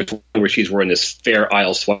dressed. There's one where she's wearing this Fair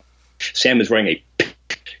Isle sweater. Sam is wearing a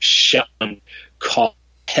pink Shetland called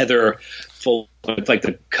Heather full. It's like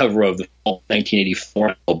the cover of the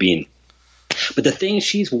 1984 Bean. But the thing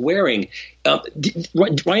she's wearing,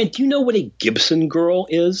 Ryan, do you know what a Gibson girl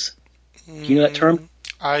is? Do you know that term?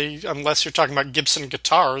 Unless you're talking about Gibson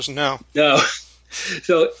guitars, no. No.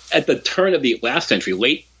 So at the turn of the last century,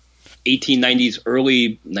 late 1890s,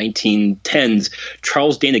 early 1910s,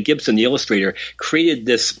 Charles Dana Gibson, the illustrator, created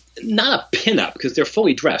this, not a pinup because they're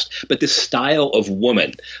fully dressed, but this style of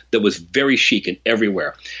woman that was very chic and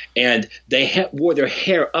everywhere. And they wore their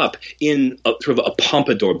hair up in sort of a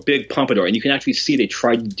pompadour, big pompadour. And you can actually see they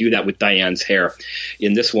tried to do that with Diane's hair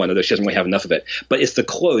in this one, although she doesn't really have enough of it. But it's the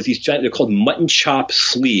clothes. These giant, they're called mutton chop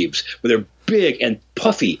sleeves, where they're big and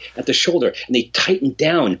puffy at the shoulder, and they tighten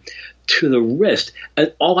down to the wrist.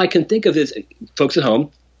 And all I can think of is, folks at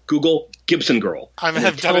home, Google Gibson girl. I've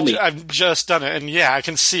just done it, and yeah, I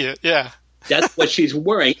can see it. Yeah, that's what she's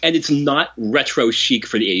wearing, and it's not retro chic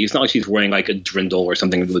for the 80s. It's not like she's wearing like a Drindle or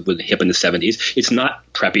something with hip in the 70s. It's not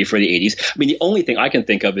preppy for the 80s. I mean, the only thing I can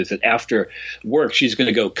think of is that after work, she's going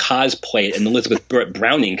to go cosplay at an Elizabeth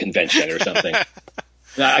Browning convention or something.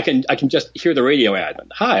 I can just hear the radio ad.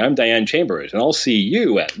 Hi, I'm Diane Chambers, and I'll see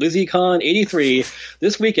you at LizzieCon 83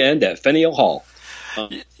 this weekend at Faneuil Hall.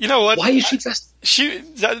 You know what? Why is she dressed?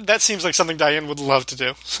 That seems like something Diane would love to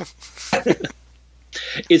do.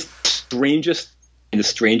 It's the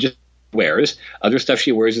strangest wears. Other stuff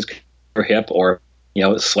she wears is her hip or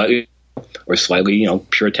slightly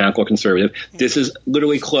puritanical or conservative. This is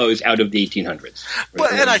literally clothes out of the 1800s.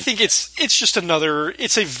 And I think it's just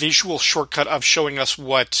it's a visual shortcut of showing us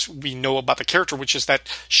what we know about the character, which is that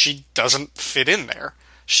she doesn't fit in there.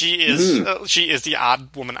 She is the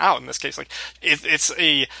odd woman out in this case. Like it's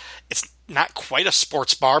not quite a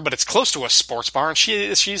sports bar, but it's close to a sports bar, and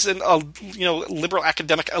she's a liberal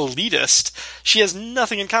academic elitist. She has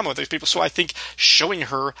nothing in common with these people. So I think showing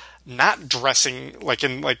her not dressing like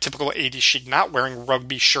in like typical 80s chic, not wearing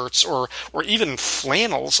rugby shirts or even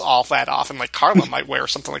flannels all that often, like Carla might wear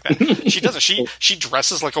something like that. She doesn't. She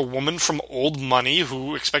dresses like a woman from old money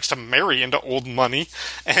who expects to marry into old money,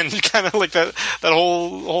 and kind of like that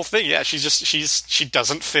whole thing. Yeah, she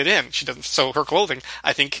doesn't fit in. She doesn't. So her clothing,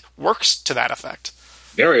 I think, works to that effect.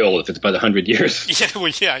 Very old if it's about 100 years. Yeah,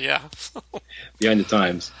 well, yeah. Behind the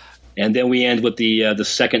times. And then we end with the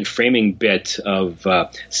second framing bit of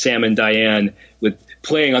Sam and Diane with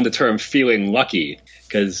playing on the term "feeling lucky,"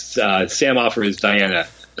 because Sam offers Diane a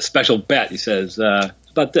special bet. He says,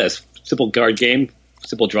 "About this simple card game,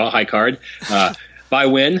 simple draw, high card. If I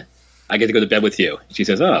win, I get to go to bed with you." She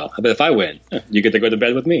says, "Oh, how about if I win, you get to go to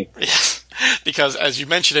bed with me?" Yes. Because, as you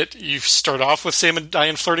mentioned it, you start off with Sam and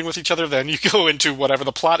Diane flirting with each other, then you go into whatever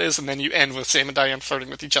the plot is, and then you end with Sam and Diane flirting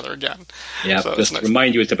with each other again. Yeah, so just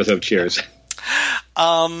remind you it's episode of Cheers.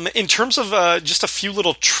 In terms of just a few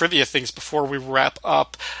little trivia things before we wrap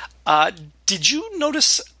up, did you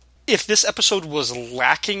notice if this episode was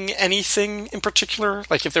lacking anything in particular?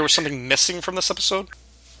 Like if there was something missing from this episode?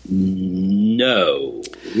 No,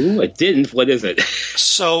 I didn't. What is it?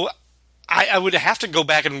 So I would have to go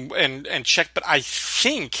back and check, but I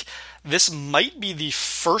think this might be the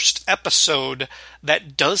first episode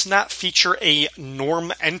that does not feature a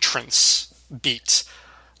Norm entrance beat.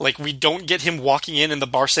 Like, we don't get him walking in the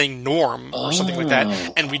bar saying Norm or something like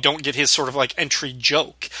that, and we don't get his sort of, like, entry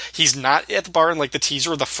joke. He's not at the bar in, like, the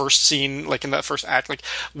teaser or the first scene, like, in that first act. Like,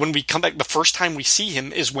 when we come back, the first time we see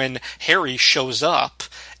him is when Harry shows up,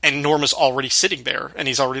 and Norm is already sitting there, and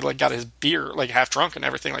he's already, like, got his beer, like, half drunk and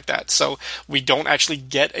everything like that. So we don't actually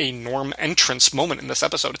get a Norm entrance moment in this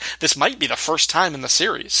episode. This might be the first time in the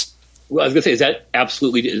series. Well, I was going to say, is that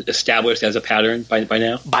absolutely established as a pattern by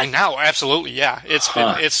now? By now, absolutely, yeah. It's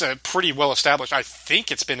pretty well established. I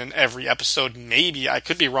think it's been in every episode. Maybe I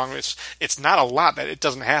could be wrong. It's not a lot that it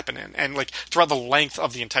doesn't happen in, and like throughout the length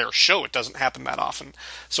of the entire show, it doesn't happen that often.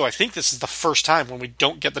 So I think this is the first time when we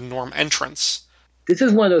don't get the Norm entrance. This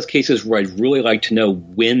is one of those cases where I'd really like to know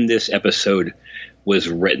when this episode was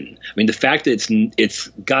written. I mean, the fact that it's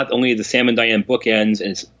got only the Sam and Diane bookends,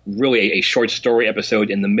 and it's really a short story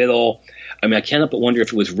episode in the middle. I mean, I can't help but wonder if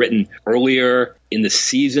it was written earlier in the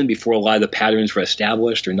season before a lot of the patterns were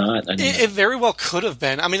established or not. It very well could have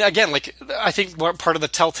been. I mean, again, like I think part of the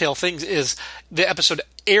telltale things is the episode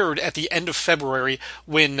aired at the end of February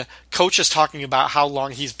when Coach is talking about how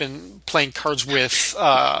long he's been playing cards with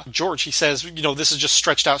George. He says, this is just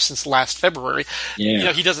stretched out since last February.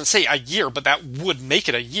 Yeah. He doesn't say a year, but that would make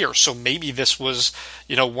it a year. So maybe this was,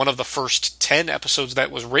 one of the first 10 episodes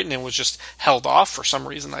that was written and was just held off for some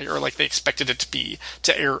reason, or like they expected it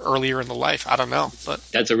to air earlier in the life. I don't know. But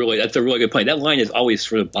that's a really good point. That line has always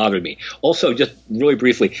sort of bothered me. Also, just really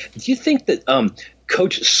briefly, do you think that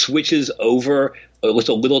Coach switches over was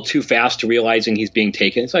a little too fast to realizing he's being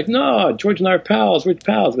taken? It's like, no, George and I are pals. We're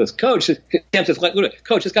pals. He goes, Coach, Sam says,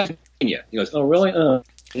 Coach, this guy's taking you. He goes, oh, really?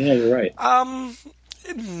 Yeah, you're right.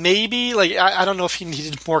 Maybe, like, I don't know if he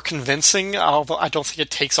needed more convincing, although I don't think it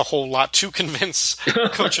takes a whole lot to convince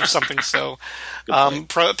Coach of something. So,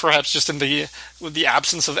 perhaps just with the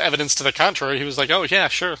absence of evidence to the contrary, he was like, "Oh yeah,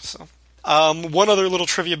 sure." So, one other little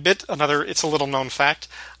trivia bit, it's a little known fact.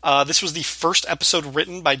 This was the first episode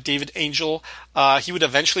written by David Angel. He would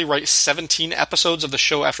eventually write 17 episodes of the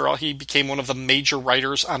show. After all, he became one of the major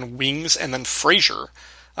writers on Wings and then Frasier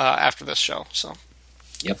after this show. So.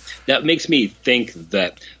 Yep. That makes me think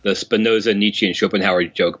that the Spinoza, Nietzsche, and Schopenhauer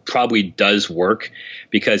joke probably does work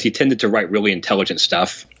because he tended to write really intelligent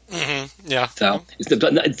stuff. Mm-hmm. Yeah. So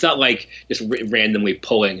it's not like just randomly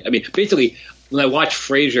pulling. I mean, basically, when I watch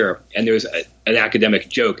Frasier and there's an academic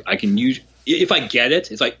joke, I can use – if I get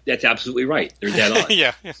it, it's like, that's absolutely right. They're dead on.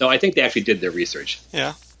 Yeah. So I think they actually did their research.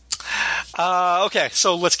 Yeah. Okay,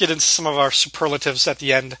 so let's get into some of our superlatives at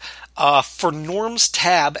the end. For Norm's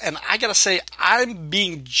tab, and I gotta say, I'm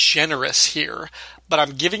being generous here, but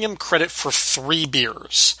I'm giving him credit for 3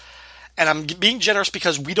 beers. And I'm being generous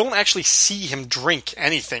because we don't actually see him drink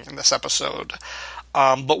anything in this episode.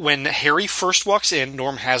 But when Harry first walks in,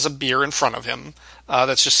 Norm has a beer in front of him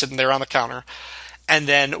that's just sitting there on the counter. And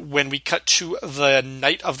then when we cut to the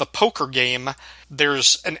night of the poker game,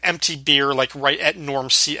 there's an empty beer like right at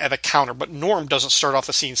Norm's seat at a counter. But Norm doesn't start off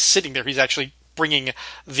the scene sitting there. He's actually bringing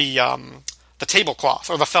the tablecloth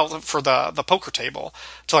or the felt for the poker table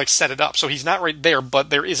to like set it up. So he's not right there, but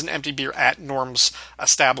there is an empty beer at Norm's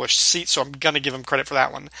established seat. So I'm going to give him credit for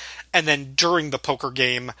that one. And then during the poker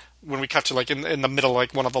game, when we cut to like in the middle,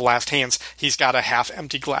 like one of the last hands, he's got a half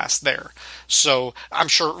empty glass there. So I'm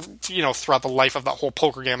sure, throughout the life of that whole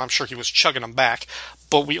poker game, I'm sure he was chugging them back,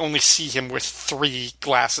 but we only see him with 3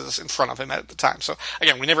 glasses in front of him at the time. So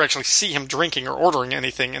again, we never actually see him drinking or ordering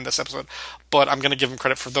anything in this episode, but I'm going to give him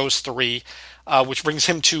credit for those 3, which brings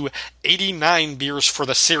him to 89 beers for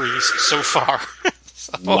the series so far.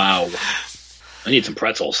 So, wow. I need some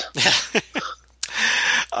pretzels.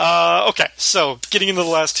 Okay, so getting into the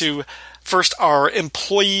last 2. First, our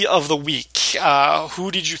Employee of the Week.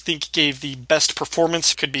 Who did you think gave the best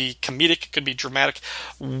performance? It could be comedic, it could be dramatic,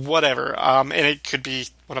 whatever. And it could be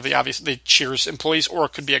one of the Cheers employees, or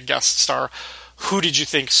it could be a guest star. Who did you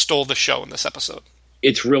think stole the show in this episode?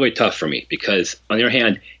 It's really tough for me because, on the other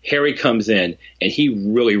hand, Harry comes in and he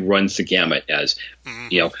really runs the gamut as,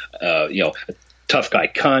 a tough guy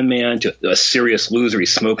con man to a serious loser.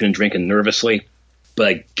 He's smoking and drinking nervously. But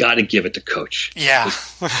I got to give it to Coach. Yeah.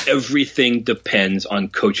 Everything depends on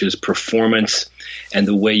Coach's performance and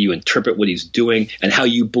the way you interpret what he's doing and how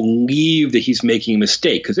you believe that he's making a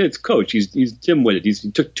mistake. Because it's Coach. He's dim-witted. He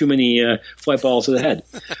took too many fly balls to the head.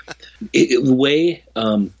 The way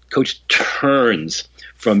Coach turns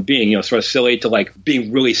from being sort of silly to like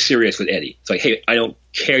being really serious with Eddie. It's like, hey, I don't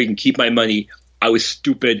care. You can keep my money. I was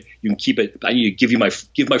stupid. You can keep it. I need to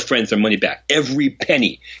give my friends their money back. Every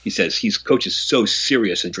penny, he says. Coach is so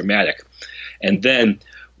serious and dramatic. And then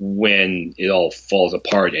when it all falls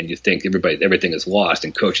apart and you think everything is lost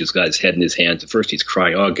and Coach has got his head in his hands, at first he's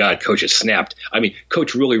crying, oh God, Coach has snapped. I mean,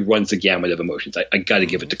 Coach really runs the gamut of emotions. I got to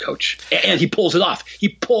give it to Coach. And he pulls it off. He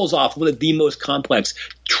pulls off one of the most complex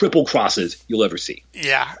triple crosses you'll ever see.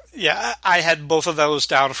 Yeah. I had both of those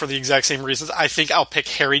down for the exact same reasons. I think I'll pick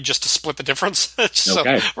Harry just to split the difference. So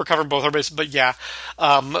we're covering both our bases. But yeah,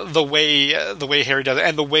 the way Harry does it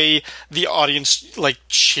and the way the audience like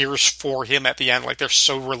cheers for him at the end, like they're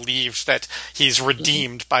so relieved that he's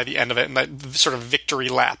redeemed by the end of it, and that sort of victory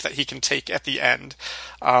lap that he can take at the end.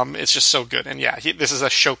 It's just so good. And yeah, this is a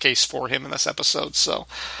showcase for him in this episode. So,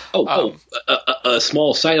 a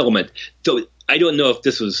small side element. So I don't know if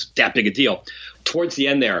this was that big a deal. Towards the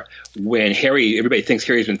end there, when everybody thinks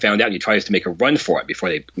Harry's been found out and he tries to make a run for it before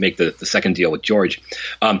they make the second deal with George,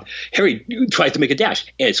 Harry tries to make a dash,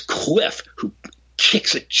 and it's Cliff who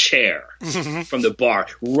kicks a chair from the bar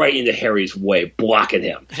right into Harry's way, blocking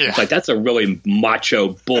him. Yeah. It's like, that's a really macho,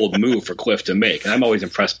 bold move for Cliff to make, and I'm always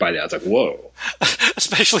impressed by that. I was like, whoa.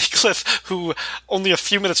 Especially Cliff, who only a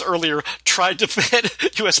few minutes earlier tried to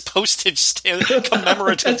bet U.S. postage stamps,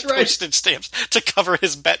 commemorative postage stamps, to cover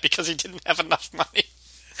his bet because he didn't have enough money.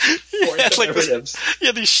 He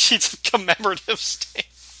had these sheets of commemorative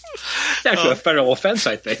stamps. It's actually a federal offense,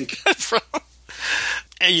 I think.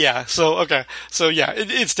 Yeah. So okay. So yeah,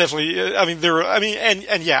 it's definitely. Everybody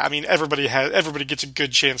gets a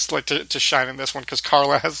good chance to shine in this one because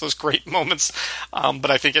Carla has those great moments.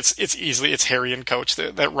 But I think it's Harry and Coach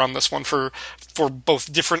that run this one for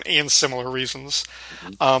both different and similar reasons.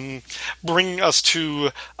 Bringing us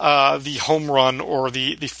to the home run or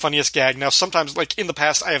the funniest gag. Now, sometimes, like in the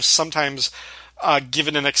past, I have sometimes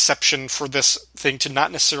given an exception for this thing to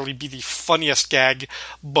not necessarily be the funniest gag,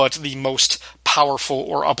 but the most powerful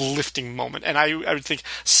or uplifting moment. And I would think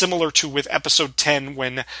similar to with episode 10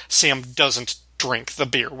 when Sam doesn't drink the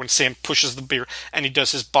beer, when Sam pushes the beer and he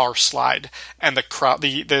does his bar slide and the crowd,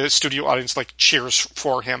 the studio audience like cheers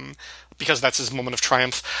for him because that's his moment of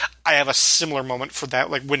triumph. I have a similar moment for that,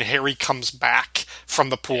 like when Harry comes back from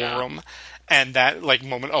the pool room. And that like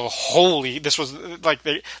moment of holy, this was like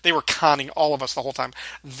they were conning all of us the whole time.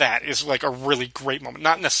 That is like a really great moment.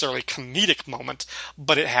 Not necessarily a comedic moment,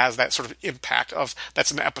 but it has that sort of impact of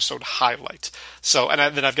that's an episode highlight. So,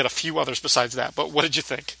 and then I've got a few others besides that. But what did you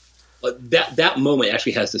think? That moment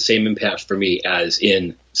actually has the same impact for me as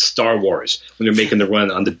in Star Wars when they're making the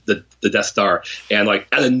run on the Death Star, and like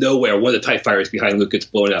out of nowhere, one of the TIE fighters behind Luke gets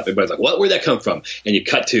blown up. Everybody's like, "What? Where'd that come from?" And you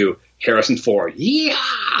cut to Harrison Ford,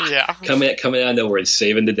 coming out of nowhere and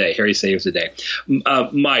saving the day. Harry saves the day.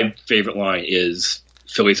 My favorite line is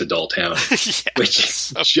Philly's a dull town,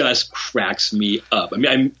 which just cracks me up. I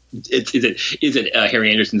mean, is it Harry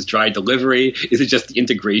Anderson's dry delivery? Is it just the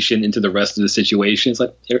integration into the rest of the situation? It's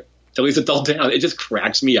like Philly's a dull town. It just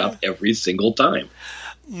cracks me up every single time.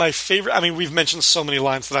 My favorite, I mean, we've mentioned so many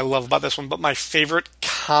lines that I love about this one, but my favorite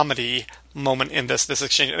comedy moment in this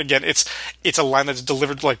exchange, again, it's a line that's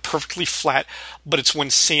delivered like perfectly flat, but it's when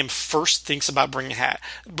Sam first thinks about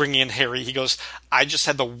bringing in Harry. He goes, "I just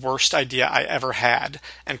had the worst idea I ever had."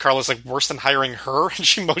 And Carla's like, "Worse than hiring her?" And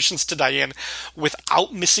she motions to Diane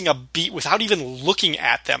without missing a beat, without even looking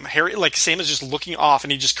at them. Harry, like Sam is just looking off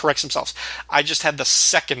and he just corrects himself. "I just had the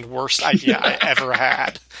second worst idea I ever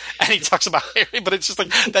had." And he talks about Harry, but it's just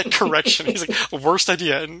like that correction. He's like, "The worst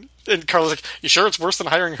idea." And Carla's like, "You sure it's worse than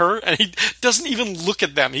hiring her?" And he doesn't even look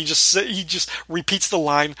at them. He just repeats the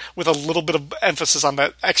line with a little bit of emphasis on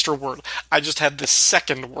that extra word. "I just had the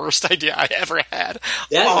second worst idea I ever had."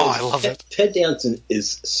 I love it. Ted Danson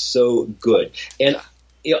is so good. And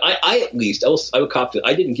you know, I at least I would cop it.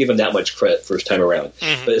 I didn't give him that much credit first time around,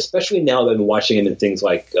 but especially now that I've been watching him in things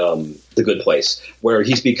like The Good Place, where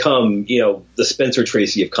he's become the Spencer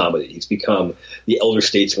Tracy of comedy. He's become the elder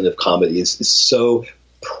statesman of comedy. It's so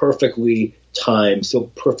perfectly timed, so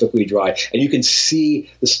perfectly dry, and you can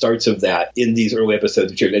see the starts of that in these early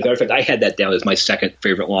episodes of Cheers. As a matter of fact, I had that down as my second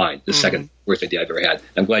favorite line, the second worst idea I've ever had.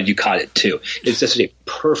 I'm glad you caught it too. It's just a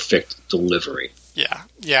perfect delivery. Yeah.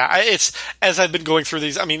 It's as I've been going through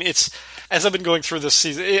these. I mean, as I've been going through this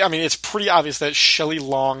season, I mean, it's pretty obvious that Shelley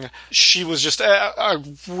Long, she was just a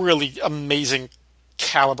really amazing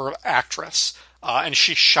caliber of actress. And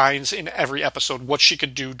she shines in every episode. What she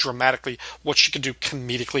could do dramatically, what she could do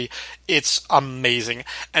comedically, it's amazing.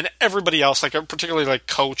 And everybody else, like particularly like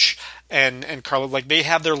Coach and Carla, like they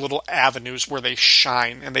have their little avenues where they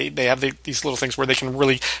shine, and they have these little things where they can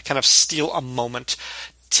really kind of steal a moment.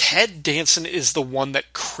 Ted Danson is the one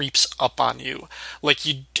that creeps up on you. Like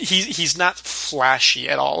he's not flashy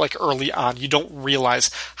at all. Like early on, you don't realize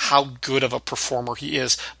how good of a performer he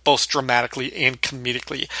is, both dramatically and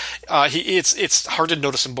comedically. It's hard to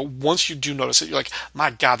notice him, but once you do notice it, you're like,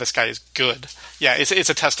 my God, this guy is good. Yeah, it's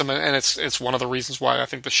a testament, and it's one of the reasons why I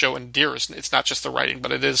think the show endures. It's not just the writing,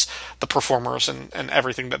 but it is the performers and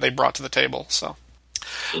everything that they brought to the table. So.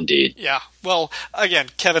 Indeed. Yeah. Well, again,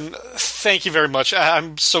 Kevin, thank you very much.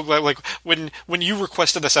 I'm so glad. Like when you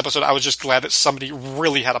requested this episode, I was just glad that somebody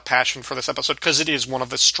really had a passion for this episode, because it is one of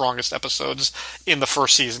the strongest episodes in the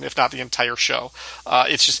first season, if not the entire show.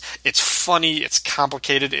 It's funny, it's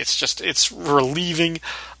complicated, it's relieving.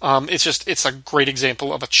 It's a great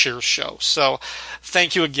example of a Cheers show. So,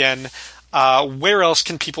 thank you again. Where else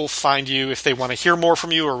can people find you if they want to hear more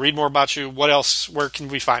from you or read more about you? Where can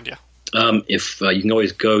we find you? If you can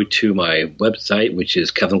always go to my website, which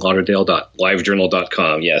is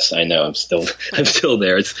kevinlauderdale.livejournal.com. Yes, I know I'm still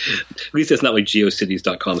there. At least it's not like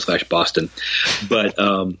geocities.com/Boston. But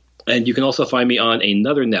and you can also find me on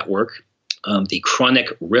another network, the Chronic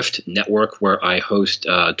Rift Network, where I host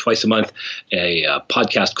twice a month a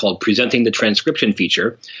podcast called Presenting the Transcription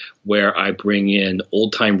Feature, where I bring in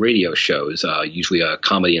old-time radio shows, usually a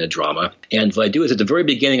comedy and a drama. And what I do is at the very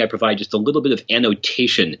beginning, I provide just a little bit of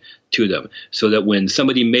annotation to them, so that when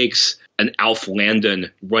somebody makes an Alf Landon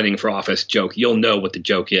running for office joke, you'll know what the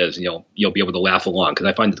joke is, and you'll be able to laugh along, because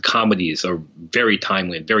I find that the comedies are very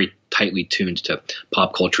timely and very tightly tuned to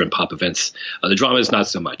pop culture and pop events. The drama is not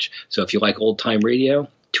so much. So if you like old-time radio,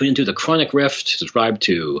 tune into the Chronic Rift, subscribe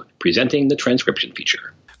to Presenting the Transcription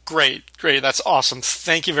Feature. Great. That's awesome.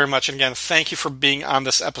 Thank you very much. And again, thank you for being on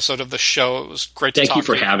this episode of the show. It was great to talk to you. Thank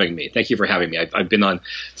you for having me. I've been on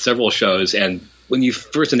several shows, and when you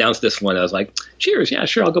first announced this one, I was like, Cheers, yeah,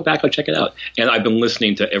 sure, I'll go back, I'll check it out. And I've been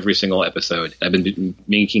listening to every single episode. I've been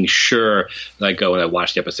making sure that I go and I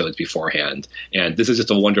watch the episodes beforehand. And this is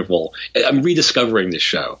just I'm rediscovering this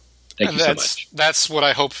show. Thank you so much. That's what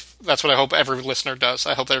I hope. That's what I hope every listener does.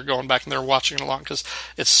 I hope they're going back and they're watching it along because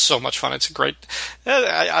it's so much fun. It's great.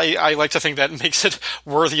 I like to think that makes it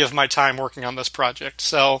worthy of my time working on this project.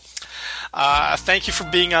 So, thank you for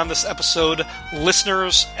being on this episode,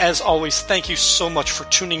 listeners. As always, thank you so much for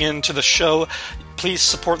tuning in to the show. Please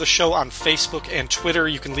support the show on Facebook and Twitter.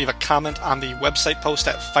 You can leave a comment on the website post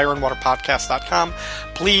at fireandwaterpodcast.com.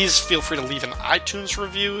 Please feel free to leave an iTunes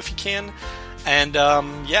review if you can. And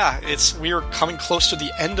we are coming close to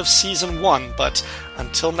the end of season 1, but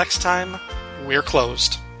until next time, we're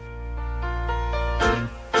closed.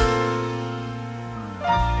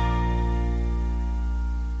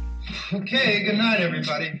 Okay, good night,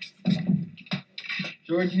 everybody.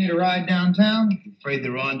 George, you need a ride downtown? I'm afraid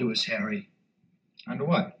they're on to us, Harry. On to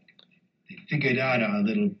what? They figured out our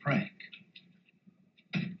little prank.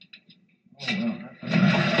 Oh, well.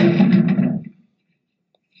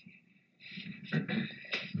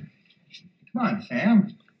 Come on,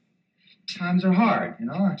 Sam. Times are hard, you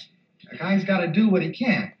know. A guy's got to do what he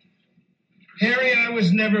can. Harry, I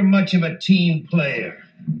was never much of a team player,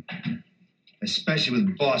 especially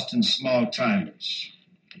with Boston small-timers.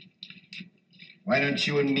 Why don't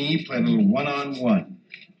you and me play a little one-on-one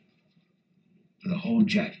for the whole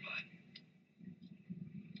jackpot?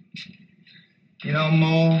 You know,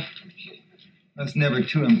 Mo, I was never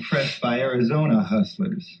too impressed by Arizona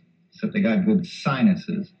hustlers, except they got good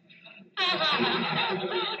sinuses.